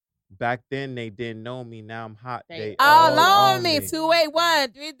 back then they didn't know me. Now I'm hot. They all on on me.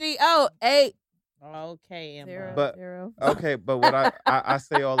 281-330-8. Okay, Emma. Zero, But- zero. Okay, but what I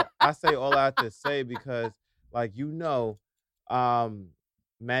say all I have to say because like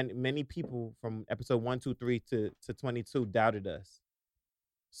many people from episode 1, 2, 3 to 22 doubted us.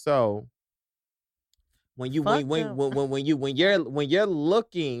 So when you're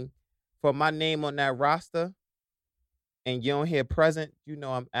looking for my name on that roster and you don't hear present, you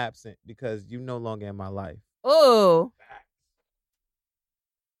know I'm absent because you no longer in my life. Oh.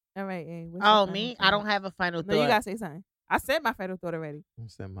 All right, what's your Oh, final me? thought? I don't have a final thought. No, you gotta say something. I said my final thought already. I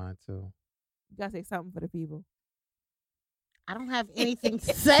said mine too. You gotta say something for the people. I don't have anything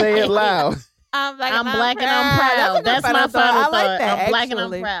to say. Say it loud. I'm black I'm black and I'm proud. That's my final thought. I like that. I'm black and I'm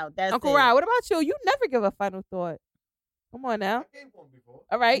actually. proud. That's Uncle it. Ryan, what about you? You never give a final thought. Come on now. I gave one before.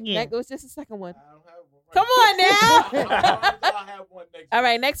 All right, Yeah. that was just the second one. I don't have one. Come on now. I'll have one next All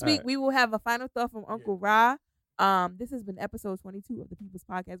right, week. next week right. we will have a final thought from Uncle Ra. This has been episode 22 of the People's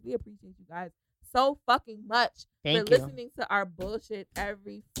Podcast. We appreciate you guys so fucking much Thank for you. listening to our bullshit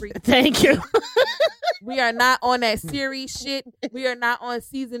every freak. Thank you. We are not on that series shit. We are not on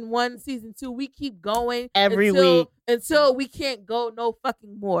season 1, season 2. We keep going Every week. until we can't go no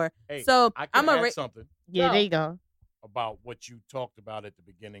fucking more. Hey, So I I'm can a add something Yeah, Go. there you go. about what you talked about at the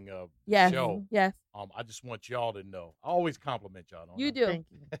beginning of yes, the show. yes, I just want y'all to know. I always compliment y'all. Don't you I? do. Thank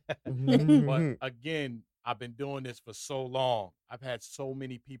you. Mm-hmm. But again, I've been doing this for so long. I've had so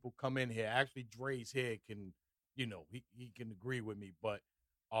many people come in here. Actually, Dre's here can, he can agree with me. But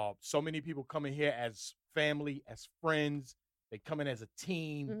so many people come in here as family, as friends. They come in as a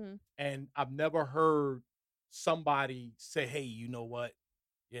team. Mhm. And I've never heard somebody say, hey, you know what?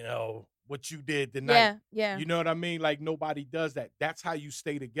 What you did tonight. Yeah, yeah. You know what I mean? Like nobody does that. That's how you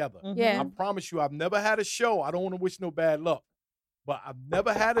stay together. Yeah. I promise you, I've never had a show. I don't want to wish no bad luck, but I've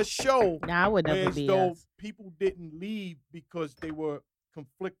never had a show Nah, I would where never as be though us. people didn't leave because they were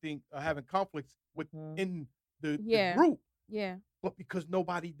conflicting or having conflicts within the Yeah. group, Yeah, but because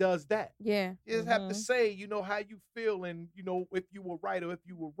nobody does that. yeah. You just have to Mhm. say, how you feel and, if you were right or if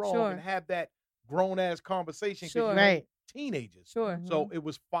you were wrong Sure. and have that grown ass conversation. 'cause Sure. you're Right. teenagers. Sure. So it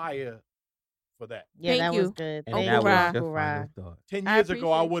was fire for that. Yeah, Thank that you. was good. And Uncle that Ra. was your Uncle Ra. final thought. 10 I years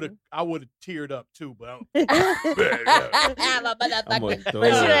ago, I appreciate would have teared up too, but I'm a motherfucker. throw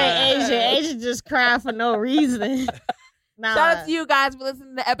But you it. ain't Asian. Asian just crying for no reason. Nah. Shout out to you guys for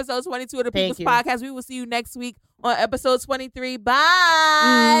listening to episode 22 of the Thank People's you. Podcast. We will see you next week on episode 23.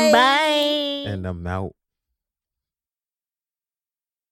 Bye. Bye. And I'm out.